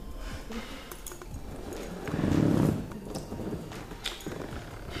 Cool.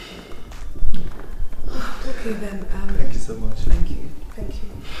 Okay then. Thank you so much. Thank you. Thank you.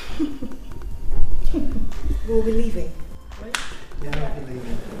 We'll be leaving, right? Yeah, we'll be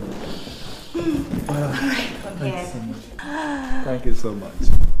leaving. Thank you so much. Thank you so much.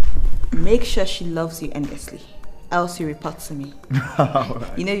 Make sure she loves you endlessly, else you report to me.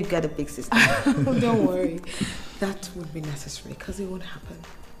 Right. You know you've got a big sister. Don't worry. That won't be necessary because it won't happen.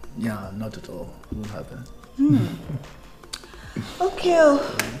 Yeah, not at all. It won't happen. Okay.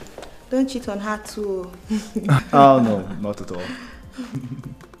 Oh. Don't cheat on her too. Oh no, not at all.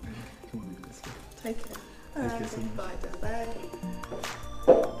 Take care. Thank you so much. Bye.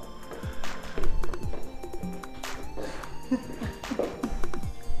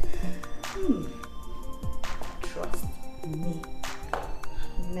 Trust me.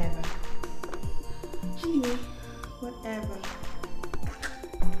 Never. Anyway, whatever.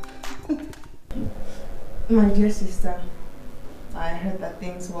 My dear sister, I heard that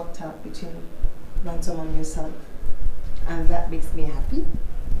things worked out between Ransom and yourself, and that makes me happy,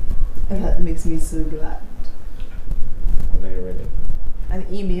 and that makes me so glad. When are you ready? An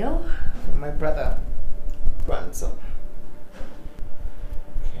email from my brother, Ransom.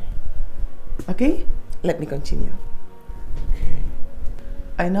 Okay, let me continue. Okay.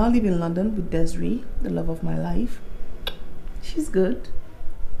 I now live in London with Desiree, the love of my life. She's good,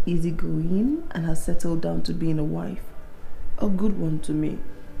 easygoing, and has settled down to being a wife. A good one to me.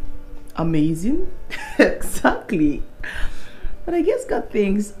 Amazing? Exactly. But I guess God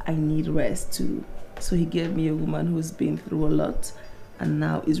thinks I need rest too. So he gave me a woman who's been through a lot and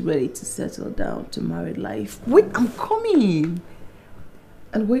now is ready to settle down to married life. Wait, I'm coming.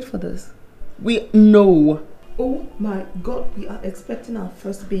 And wait for this. Oh my God, we are expecting our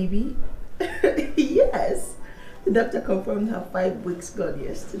first baby. Yes. The doctor confirmed her 5 weeks gone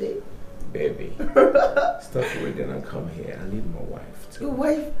yesterday. Baby, stop waiting and come here. I need my wife too. Your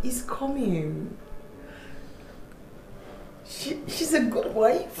wife is coming. She's a good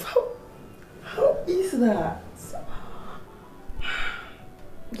wife. How is that?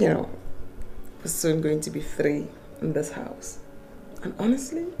 You know, we're soon going to be 3 in this house. And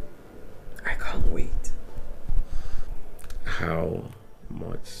honestly, I can't wait. How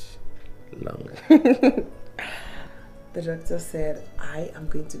much longer? The doctor said I am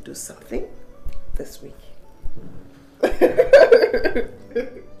going to do something this week. Come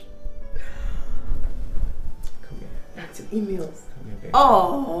here. Back to emails. Come here, baby.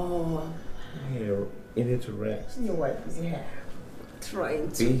 Oh. Come here. You need to rest. Your wife is here.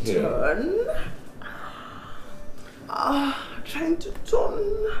 Trying to Be here. turn. Trying to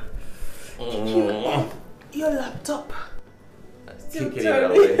turn. Kicking off your laptop. Still Kicking it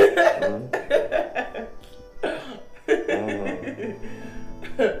away.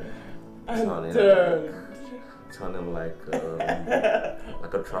 Turn him like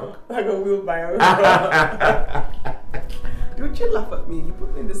a truck. Like a wheelbarrow. Don't you laugh at me. You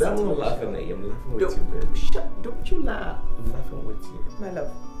put me in the situation. I'm not laughing at you. I'm laughing with you, baby. Don't you laugh. I'm laughing with you. My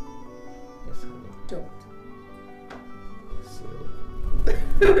love. Yes, honey. Don't. So,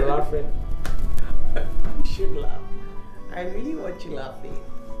 I'm laughing. You should laugh. I really want you laughing.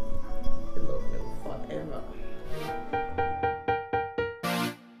 I love you forever.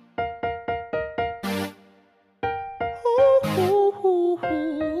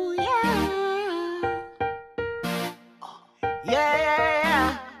 Yeah.